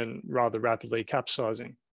 and then rather rapidly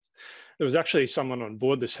capsizing. There was actually someone on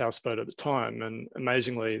board this houseboat at the time, and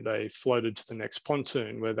amazingly, they floated to the next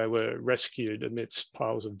pontoon where they were rescued amidst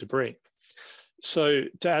piles of debris. So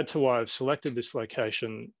to add to why I've selected this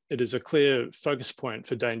location, it is a clear focus point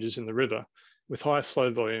for dangers in the river, with high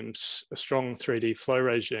flow volumes, a strong 3D flow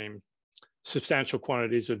regime, substantial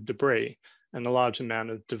quantities of debris, and a large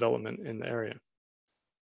amount of development in the area.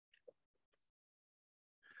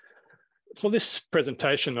 For this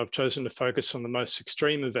presentation, I've chosen to focus on the most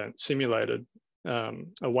extreme event simulated, a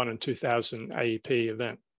 1 in 2000 AEP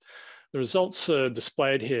event. The results are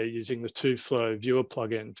displayed here using the TubeFlow viewer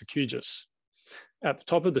plugin to QGIS. At the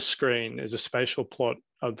top of the screen is a spatial plot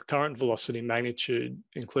of the current velocity magnitude,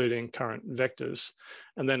 including current vectors.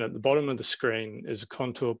 And then at the bottom of the screen is a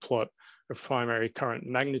contour plot of primary current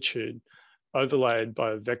magnitude overlaid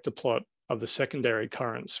by a vector plot of the secondary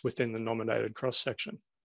currents within the nominated cross-section.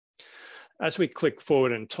 As we click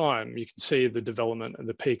forward in time, you can see the development of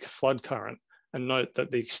the peak flood current and note that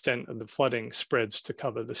the extent of the flooding spreads to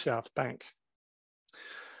cover the south bank.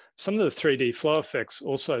 Some of the 3D flow effects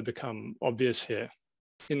also become obvious here.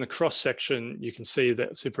 In the cross-section, you can see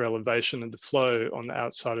that super elevation of the flow on the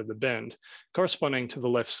outside of the bend, corresponding to the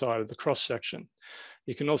left side of the cross-section.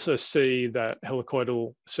 You can also see that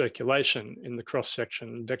helicoidal circulation in the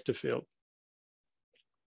cross-section vector field.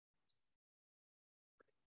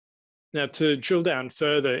 Now, to drill down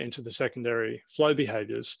further into the secondary flow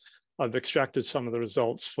behaviours, I've extracted some of the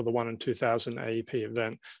results for the 1 in 2000 AEP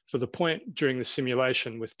event for the point during the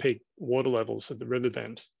simulation with peak water levels at the river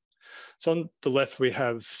bend. So on the left, we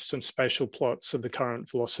have some spatial plots of the current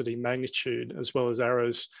velocity magnitude, as well as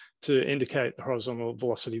arrows to indicate the horizontal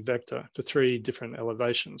velocity vector for 3 different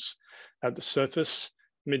elevations: at the surface,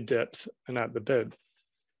 mid-depth, and at the bed.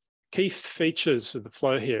 Key features of the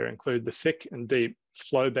flow here include the thick and deep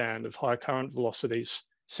flow band of high current velocities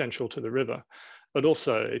central to the river. But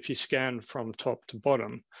also, if you scan from top to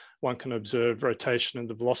bottom, one can observe rotation of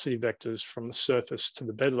the velocity vectors from the surface to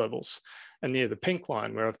the bed levels. And near the pink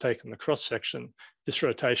line, where I've taken the cross-section, this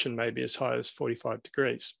rotation may be as high as 45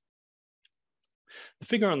 degrees. The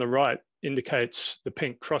figure on the right indicates the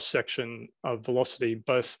pink cross-section of velocity,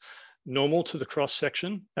 both normal to the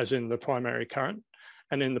cross-section, as in the primary current,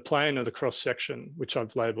 and in the plane of the cross-section, which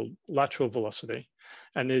I've labeled lateral velocity,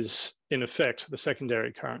 and is in effect the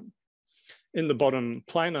secondary current. In the bottom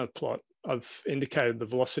planar plot, I've indicated the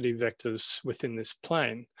velocity vectors within this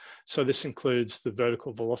plane. So this includes the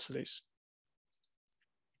vertical velocities.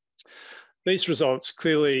 These results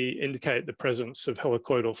clearly indicate the presence of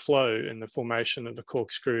helicoidal flow in the formation of a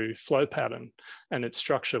corkscrew flow pattern and its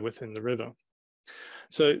structure within the river.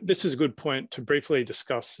 So this is a good point to briefly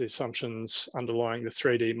discuss the assumptions underlying the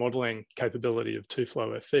 3D modelling capability of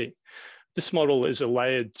two-flow FE. This model is a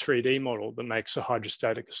layered 3D model that makes a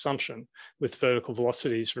hydrostatic assumption with vertical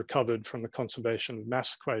velocities recovered from the conservation of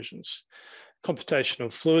mass equations.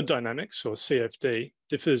 Computational fluid dynamics, or CFD,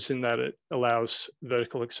 differs in that it allows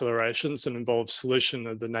vertical accelerations and involves solution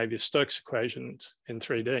of the Navier-Stokes equations in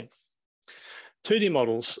 3D. 2D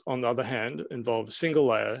models, on the other hand, involve a single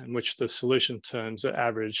layer in which the solution terms are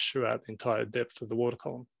averaged throughout the entire depth of the water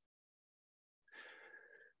column.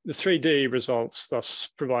 The 3D results thus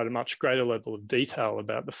provide a much greater level of detail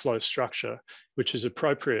about the flow structure, which is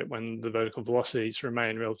appropriate when the vertical velocities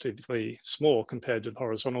remain relatively small compared to the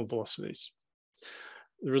horizontal velocities.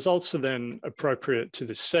 The results are then appropriate to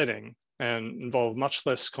this setting and involve much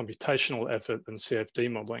less computational effort than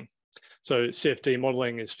CFD modelling. So CFD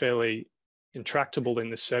modelling is fairly intractable in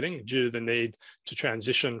this setting due to the need to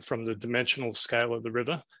transition from the dimensional scale of the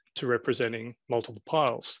river to representing multiple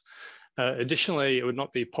piles. Additionally, it would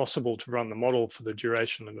not be possible to run the model for the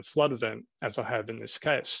duration of a flood event, as I have in this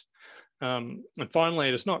case. And finally,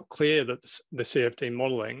 it is not clear that the CFD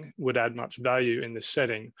modelling would add much value in this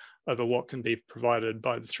setting over what can be provided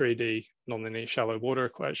by the 3D nonlinear shallow water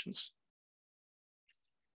equations.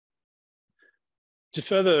 To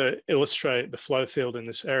further illustrate the flow field in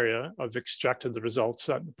this area, I've extracted the results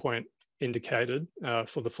at the point indicated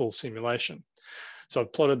for the full simulation. So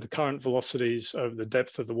I've plotted the current velocities over the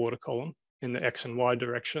depth of the water column in the X and Y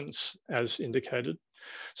directions as indicated.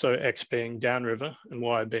 So X being downriver and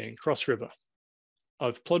Y being cross-river.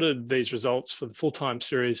 I've plotted these results for the full-time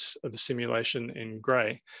series of the simulation in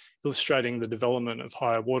grey, illustrating the development of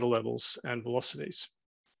higher water levels and velocities.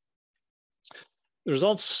 The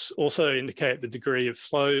results also indicate the degree of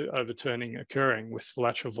flow overturning occurring with the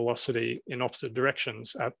lateral velocity in opposite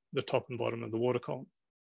directions at the top and bottom of the water column.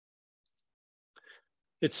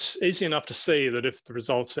 It's easy enough to see that if the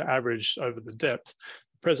results are averaged over the depth,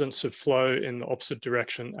 the presence of flow in the opposite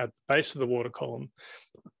direction at the base of the water column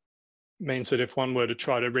means that if one were to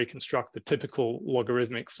try to reconstruct the typical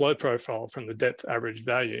logarithmic flow profile from the depth average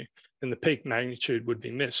value, then the peak magnitude would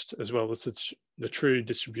be missed, as well as the true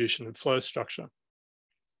distribution of flow structure.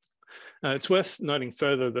 It's worth noting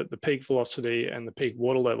further that the peak velocity and the peak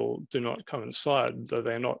water level do not coincide, though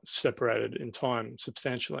they're not separated in time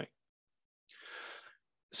substantially.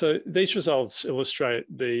 So these results illustrate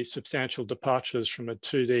the substantial departures from a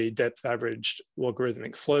 2D depth averaged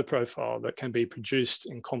logarithmic flow profile that can be produced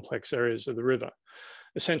in complex areas of the river.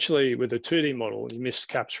 Essentially, with a 2D model, you miss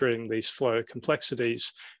capturing these flow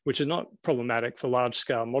complexities, which is not problematic for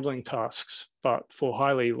large-scale modelling tasks, but for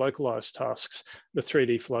highly localised tasks, the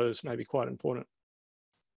 3D flows may be quite important.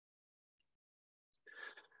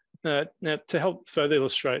 Now, to help further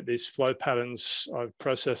illustrate these flow patterns, I've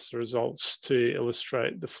processed the results to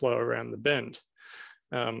illustrate the flow around the bend.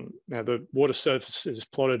 Now, the water surface is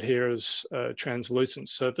plotted here as a translucent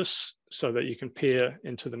surface so that you can peer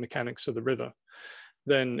into the mechanics of the river.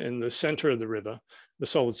 Then in the center of the river, the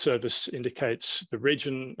solid surface indicates the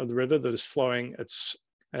region of the river that is flowing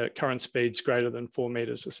at current speeds greater than 4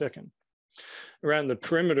 meters a second. Around the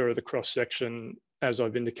perimeter of the cross-section, as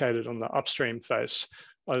I've indicated on the upstream face,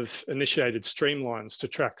 I've initiated streamlines to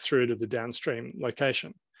track through to the downstream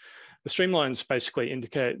location. The streamlines basically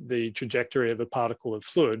indicate the trajectory of a particle of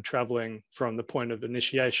fluid traveling from the point of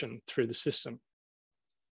initiation through the system.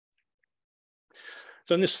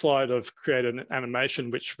 So in this slide, I've created an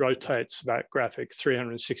animation which rotates that graphic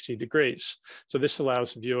 360 degrees. So this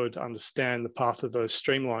allows the viewer to understand the path of those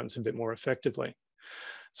streamlines a bit more effectively.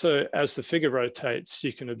 So as the figure rotates,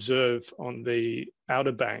 you can observe on the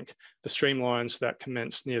outer bank, the streamlines that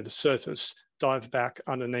commence near the surface dive back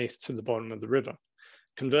underneath to the bottom of the river.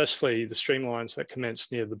 Conversely, the streamlines that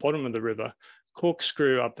commence near the bottom of the river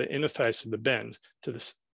corkscrew up the inner face of the bend to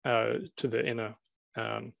the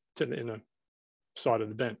inner side of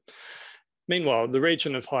the bend. Meanwhile, the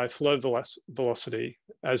region of high flow velocity,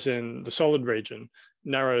 as in the solid region,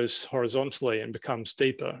 narrows horizontally and becomes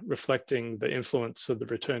deeper, reflecting the influence of the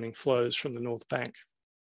returning flows from the north bank.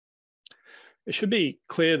 It should be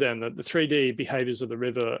clear then that the 3D behaviours of the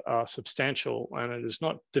river are substantial, and it is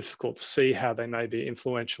not difficult to see how they may be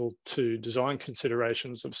influential to design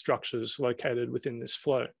considerations of structures located within this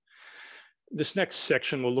flow. This next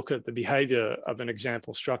section will look at the behaviour of an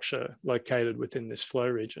example structure located within this flow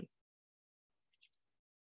region.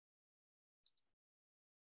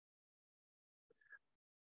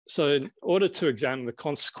 So in order to examine the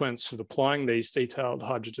consequence of applying these detailed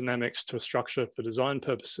hydrodynamics to a structure for design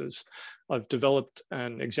purposes, I've developed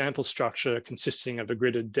an example structure consisting of a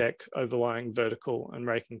gridded deck overlying vertical and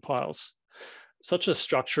raking piles. Such a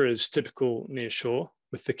structure is typical near shore,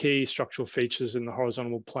 with the key structural features in the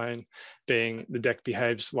horizontal plane being the deck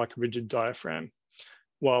behaves like a rigid diaphragm,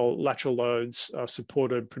 while lateral loads are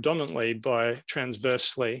supported predominantly by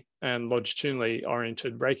transversely and longitudinally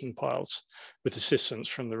oriented raking piles with assistance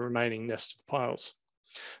from the remaining nest of piles.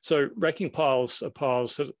 So raking piles are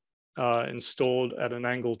piles that are installed at an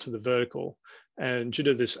angle to the vertical, and due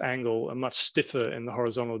to this angle are much stiffer in the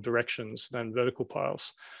horizontal directions than vertical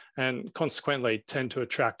piles, and consequently tend to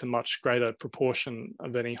attract a much greater proportion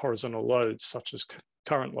of any horizontal loads such as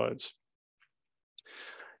current loads.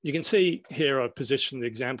 You can see here I've positioned the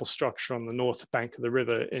example structure on the north bank of the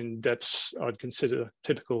river in depths I'd consider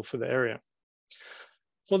typical for the area.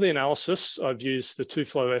 For the analysis, I've used the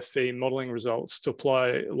two-flow FV modelling results to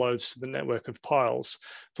apply loads to the network of piles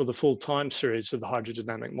for the full time series of the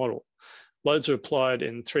hydrodynamic model. Loads are applied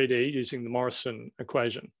in 3D using the Morrison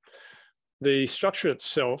equation. The structure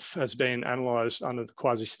itself has been analysed under the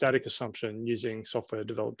quasi-static assumption using software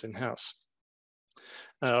developed in-house.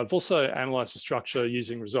 I've also analysed the structure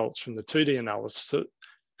using results from the 2D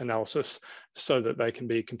analysis so that they can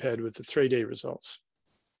be compared with the 3D results.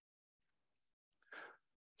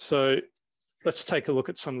 So let's take a look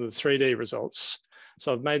at some of the 3D results.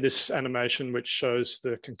 So I've made this animation which shows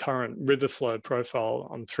the concurrent river flow profile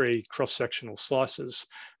on 3 cross-sectional slices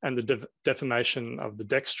and the deformation of the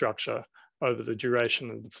deck structure over the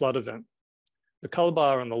duration of the flood event. The colour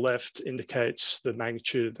bar on the left indicates the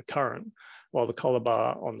magnitude of the current, while the colour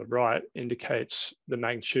bar on the right indicates the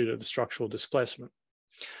magnitude of the structural displacement.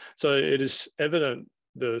 So it is evident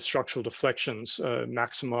the structural deflections are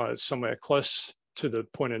maximised somewhere close to the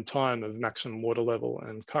point in time of maximum water level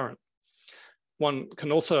and current. One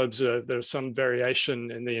can also observe there is some variation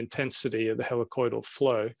in the intensity of the helicoidal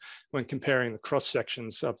flow when comparing the cross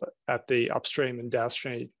sections up at the upstream and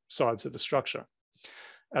downstream sides of the structure.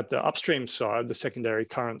 At the upstream side, the secondary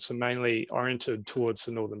currents are mainly oriented towards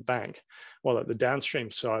the northern bank, while at the downstream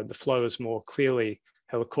side, the flow is more clearly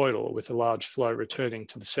helicoidal with a large flow returning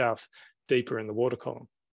to the south deeper in the water column.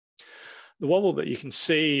 The wobble that you can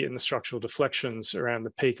see in the structural deflections around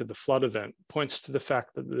the peak of the flood event points to the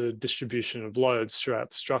fact that the distribution of loads throughout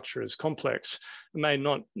the structure is complex and may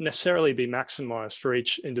not necessarily be maximised for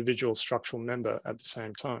each individual structural member at the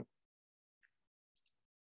same time.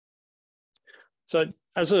 So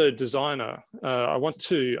as a designer, I want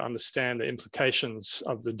to understand the implications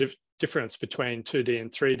of the difference between 2D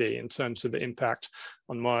and 3D in terms of the impact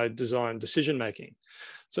on my design decision-making.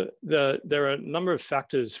 So there are a number of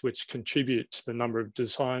factors which contribute to the number of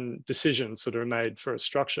design decisions that are made for a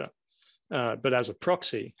structure. But as a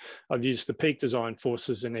proxy, I've used the peak design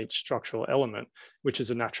forces in each structural element, which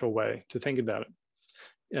is a natural way to think about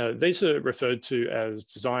it. These are referred to as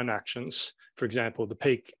design actions. For example, the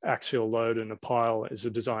peak axial load in a pile is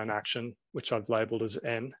a design action, which I've labeled as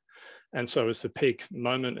N. And so is the peak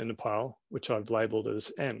moment in a pile, which I've labeled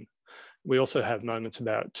as M. We also have moments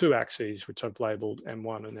about 2 axes, which I've labeled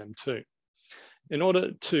M1 and M2. In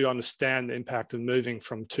order to understand the impact of moving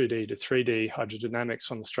from 2D to 3D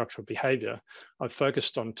hydrodynamics on the structural behaviour, I've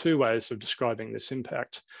focused on 2 ways of describing this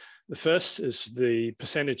impact. The first is the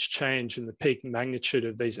percentage change in the peak magnitude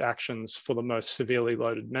of these actions for the most severely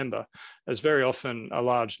loaded member, as very often a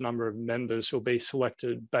large number of members will be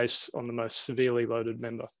selected based on the most severely loaded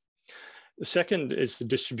member. The second is the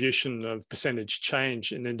distribution of percentage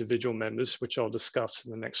change in individual members, which I'll discuss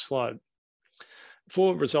in the next slide.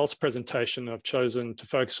 For results presentation, I've chosen to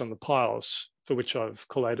focus on the piles for which I've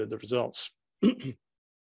collated the results.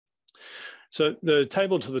 So the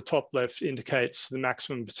table to the top left indicates the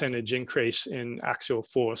maximum percentage increase in axial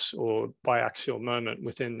force or biaxial moment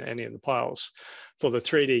within any of the piles for the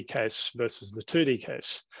 3D case versus the 2D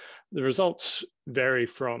case. The results vary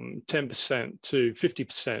from 10% to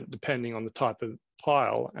 50% depending on the type of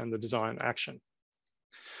pile and the design action.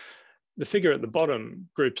 The figure at the bottom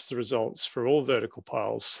groups the results for all vertical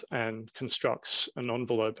piles and constructs an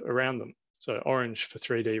envelope around them. So orange for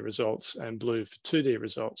 3D results and blue for 2D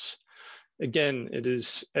results. Again, it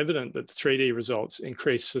is evident that the 3D results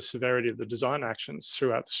increase the severity of the design actions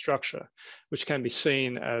throughout the structure, which can be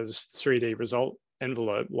seen as the 3D result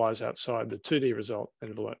envelope lies outside the 2D result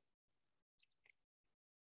envelope.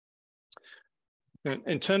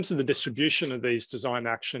 In terms of the distribution of these design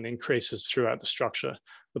action increases throughout the structure,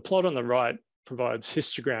 the plot on the right provides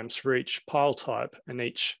histograms for each pile type and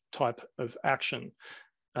each type of action,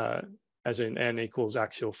 as in N equals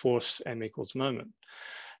axial force, M equals moment.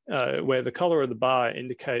 where the color of the bar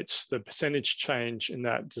indicates the percentage change in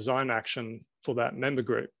that design action for that member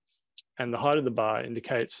group. And the height of the bar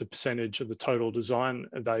indicates the percentage of the total design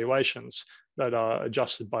evaluations that are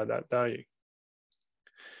adjusted by that value.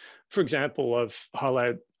 For example, I've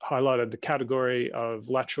highlighted the category of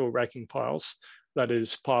lateral raking piles, that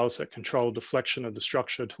is, piles that control deflection of the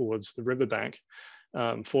structure towards the riverbank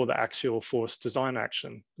for the axial force design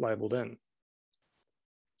action labelled N.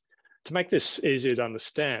 To make this easier to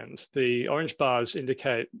understand, the orange bars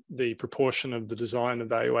indicate the proportion of the design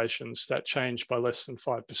evaluations that change by less than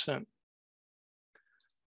 5%.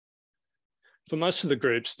 For most of the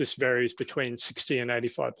groups, this varies between 60 and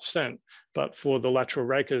 85%, but for the lateral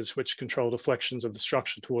rakers, which control deflections of the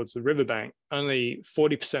structure towards the riverbank, only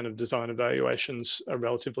 40% of design evaluations are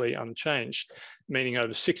relatively unchanged, meaning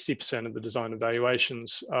over 60% of the design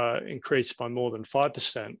evaluations are increased by more than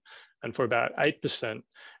 5%, and for about 8%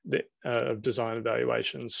 of design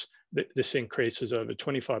evaluations, this increase is over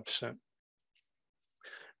 25%.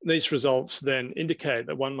 These results then indicate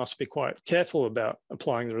that one must be quite careful about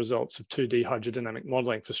applying the results of 2D hydrodynamic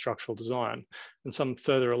modelling for structural design, and some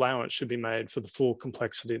further allowance should be made for the full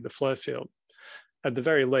complexity of the flow field. At the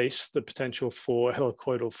very least, the potential for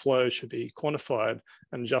helicoidal flow should be quantified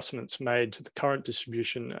and adjustments made to the current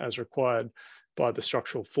distribution as required by the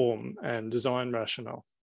structural form and design rationale.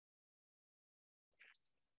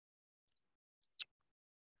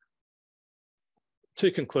 To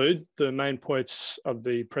conclude, the main points of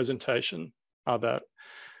the presentation are that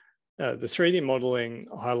the 3D modelling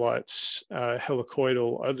highlights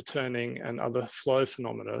helicoidal overturning and other flow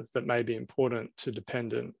phenomena that may be important to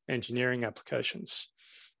dependent engineering applications.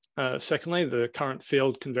 Secondly, the current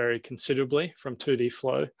field can vary considerably from 2D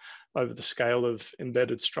flow over the scale of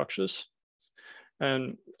embedded structures.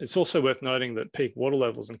 And it's also worth noting that peak water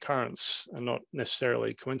levels and currents are not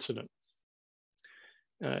necessarily coincident.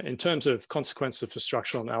 In terms of consequences for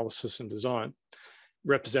structural analysis and design,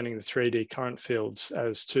 representing the 3D current fields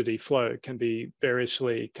as 2D flow can be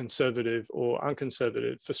variously conservative or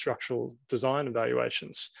unconservative for structural design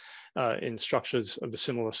evaluations in structures of a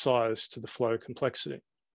similar size to the flow complexity.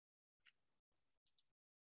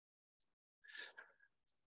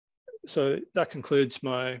 So that concludes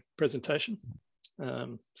my presentation.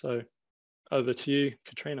 So over to you,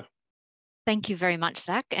 Katrina. Thank you very much,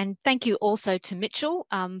 Zach. And thank you also to Mitchell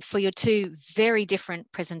for your two very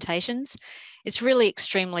different presentations. It's really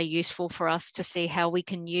extremely useful for us to see how we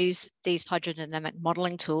can use these hydrodynamic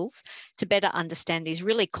modelling tools to better understand these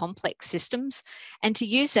really complex systems and to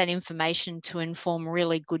use that information to inform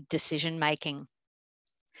really good decision making.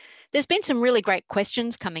 There's been some really great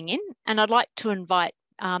questions coming in, and I'd like to invite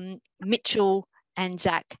Mitchell and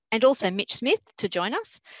Zach, and also Mitch Smith to join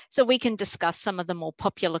us so we can discuss some of the more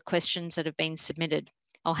popular questions that have been submitted.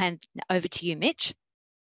 I'll hand over to you, Mitch.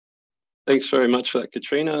 Thanks very much for that,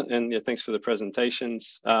 Katrina, and yeah, thanks for the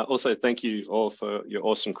presentations. Also, thank you all for your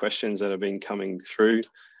awesome questions that have been coming through.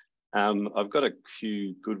 I've got a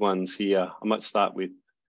few good ones here. I might start with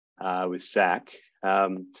Zach.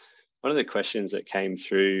 One of the questions that came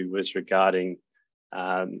through was regarding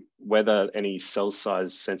whether any cell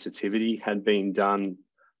size sensitivity had been done,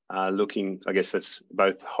 looking, I guess that's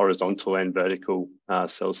both horizontal and vertical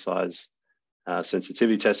cell size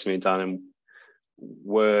sensitivity testing been done, and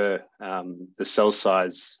were the cell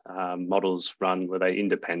size models run, were they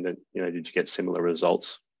independent? You know, did you get similar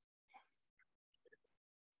results?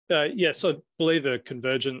 Yes, I believe a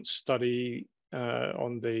convergence study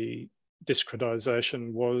on the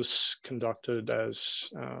discretization was conducted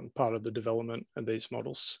as part of the development of these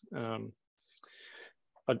models.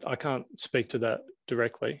 I can't speak to that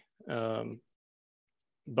directly,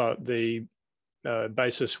 but the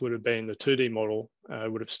basis would have been the 2D model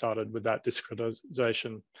would have started with that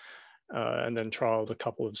discretization and then trialed a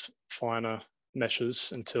couple of finer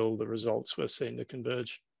meshes until the results were seen to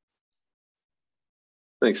converge.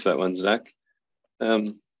 Thanks for that one, Zach.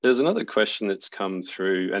 There's another question that's come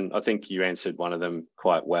through, and I think you answered one of them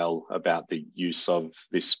quite well about the use of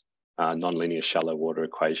this nonlinear shallow water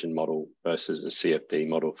equation model versus a CFD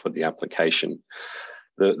model for the application.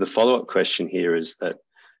 The follow-up question here is that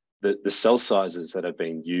the cell sizes that have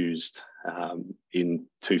been used in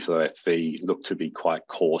 2-flow FV look to be quite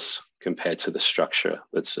coarse compared to the structure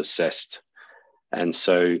that's assessed. And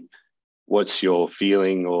so what's your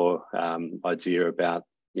feeling or idea about,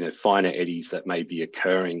 you know, finer eddies that may be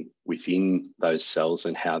occurring within those cells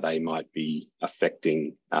and how they might be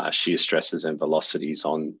affecting shear stresses and velocities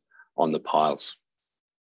on the piles?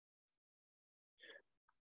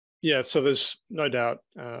 Yeah, so there's no doubt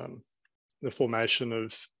the formation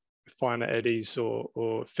of finer eddies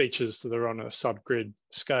or features that are on a subgrid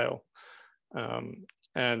scale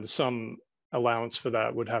and some allowance for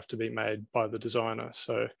that would have to be made by the designer.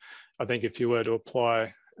 So I think if you were to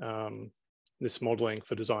apply this modelling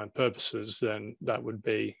for design purposes, then that would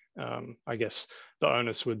be, I guess, the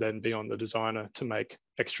onus would then be on the designer to make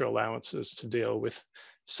extra allowances to deal with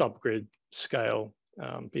subgrid scale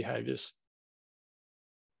behaviours.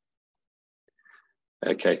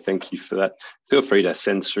 Okay, thank you for that. Feel free to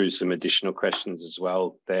send through some additional questions as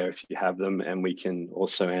well there if you have them, and we can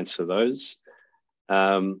also answer those.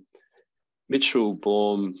 Mitchell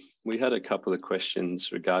Baum, we had a couple of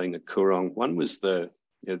questions regarding the Coorong. One was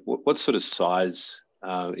what sort of size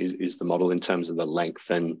is the model in terms of the length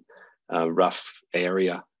and rough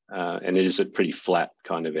area? And is it pretty flat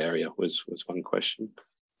kind of area was one question.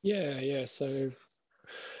 Yeah. So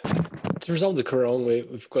to resolve the Coorong,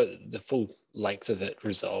 we've got the full length of it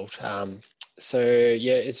resolved. So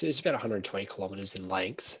yeah, it's about 120 kilometers in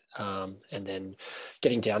length. And then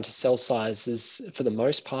getting down to cell sizes, for the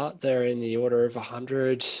most part, they're in the order of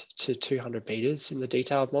 100 to 200 meters in the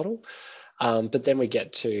detailed model. But then we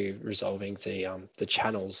get to resolving the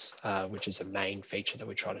channels, which is a main feature that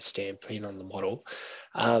we try to stamp in on the model,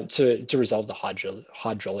 to resolve the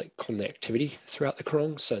hydraulic connectivity throughout the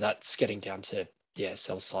Coorong. So that's getting down to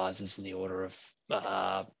cell sizes in the order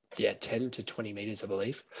of 10 to 20 meters, I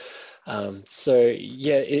believe. So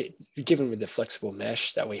yeah, given with the flexible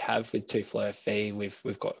mesh that we have with two-flow FV,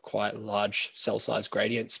 we've got quite large cell size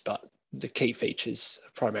gradients, but the key features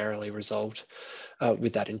are primarily resolved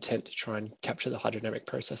with that intent to try and capture the hydrodynamic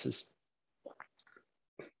processes.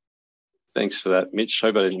 Thanks for that, Mitch.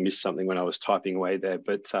 Hope I didn't miss something when I was typing away there.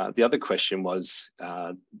 But the other question was,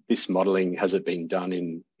 this modelling, has it been done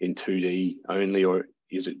in 2D only, or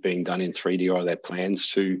is it being done in 3D, or are there plans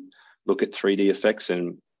to look at 3D effects?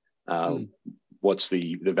 And what's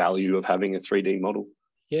the value of having a 3D model?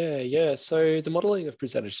 Yeah. So the modelling I've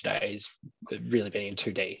presented today is really been in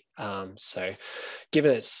 2D. So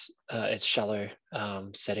given its shallow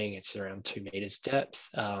setting, it's around 2 meters depth.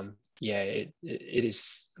 It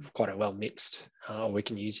is quite a well mixed. We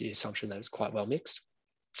can use the assumption that it's quite well mixed.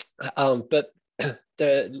 But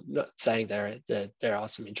they're not saying there are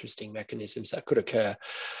some interesting mechanisms that could occur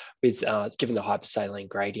with given the hypersaline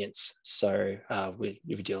gradients. So we're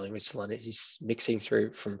dealing with salinities mixing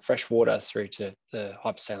through from fresh water through to the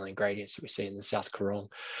hypersaline gradients that we see in the South Coorong.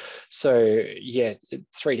 So yeah,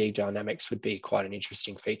 3D dynamics would be quite an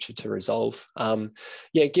interesting feature to resolve.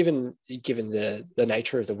 Given the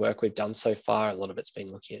nature of the work we've done so far, a lot of it's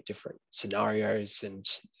been looking at different scenarios and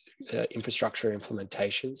infrastructure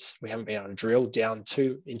implementations. We haven't been able to drill down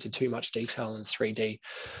into too much detail in 3D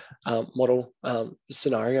model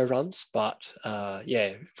scenario runs, but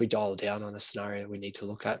if we dial down on a scenario we need to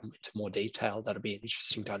look at into more detail, that'll be an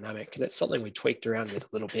interesting dynamic, and it's something we tweaked around with a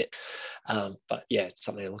little bit. But yeah, it's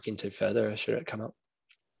something to look into further should it come up.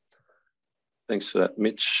 Thanks for that,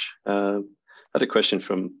 Mitch. I had a question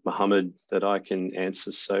from Mohammed that I can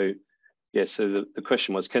answer. So the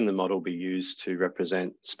question was, can the model be used to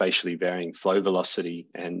represent spatially varying flow velocity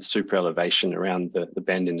and super elevation around the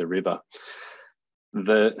bend in the river?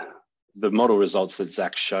 The model results that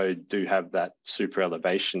Zach showed do have that super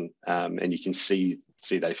elevation, and you can see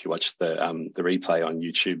that if you watch the replay on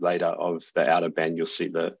YouTube later of the outer bend, you'll see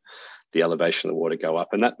the elevation of the water go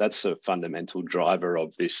up, and that's a fundamental driver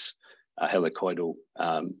of this helicoidal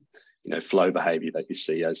flow behaviour that you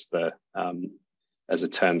see as the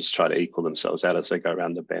terms try to equal themselves out as they go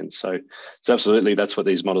around the bend. So absolutely, that's what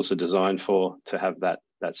these models are designed for, to have that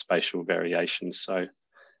spatial variation. So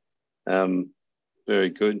very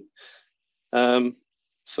good.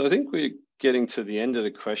 So I think we're getting to the end of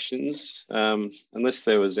the questions, unless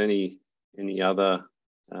there was any other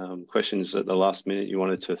questions at the last minute you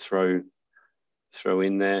wanted to throw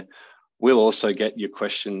in there. We'll also get your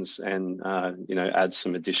questions and add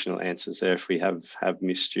some additional answers there if we have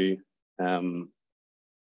missed you.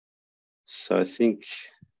 So I think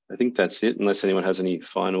that's it, unless anyone has any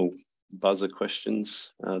final buzzer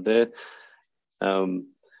questions there.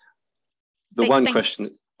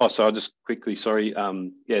 Question. Oh, so I'll just quickly, sorry.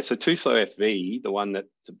 So two-flow FV, the one that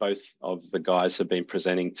both of the guys have been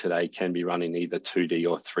presenting today, can be run in either 2D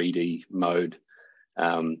or 3D mode.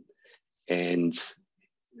 And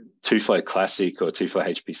two-flow classic or two-flow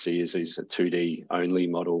HPC is a 2D only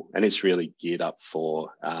model, and it's really geared up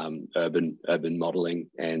for urban modeling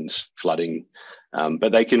and flooding.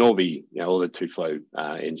 But they can all be, all the two-flow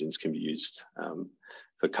engines can be used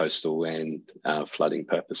for coastal and flooding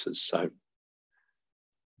purposes. So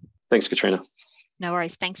thanks, Katrina. No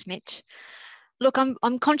worries. Thanks, Mitch. Look,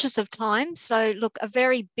 I'm conscious of time. So look, a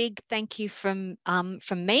very big thank you from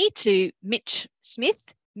me to Mitch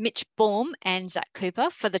Smith, Mitch Baum and Zach Cooper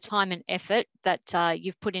for the time and effort that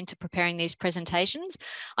you've put into preparing these presentations.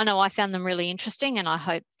 I know I found them really interesting, and I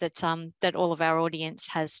hope that, that all of our audience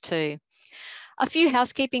has too. A few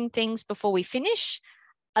housekeeping things before we finish.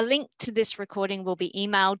 A link to this recording will be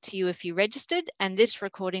emailed to you if you registered, and this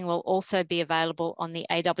recording will also be available on the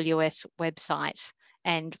AWS website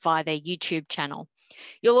and via their YouTube channel.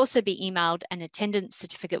 You'll also be emailed an attendance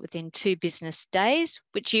certificate within 2 business days,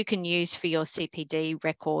 which you can use for your CPD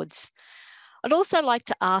records. I'd also like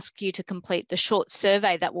to ask you to complete the short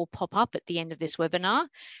survey that will pop up at the end of this webinar.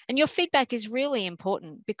 And your feedback is really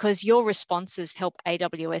important because your responses help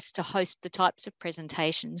AWS to host the types of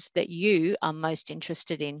presentations that you are most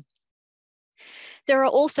interested in. There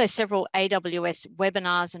are also several AWS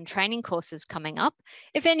webinars and training courses coming up.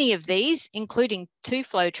 If any of these, including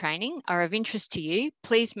 2Flow training, are of interest to you,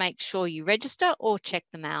 please make sure you register or check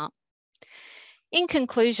them out. In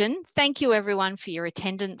conclusion, thank you everyone for your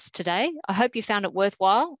attendance today. I hope you found it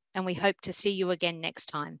worthwhile, and we hope to see you again next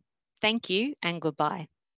time. Thank you and goodbye.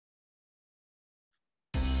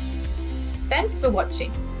 Thanks for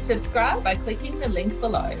watching. Subscribe by clicking the link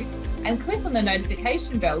below and click on the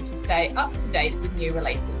notification bell to stay up to date with new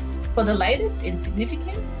releases. For the latest in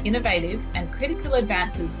significant, innovative and critical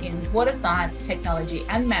advances in water science, technology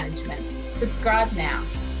and management, subscribe now.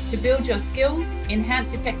 To build your skills,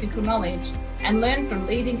 enhance your technical knowledge and learn from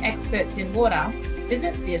leading experts in water,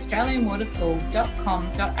 visit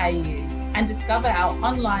theaustralianwaterschool.com.au and discover our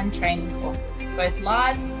online training courses, both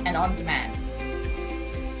live and on demand.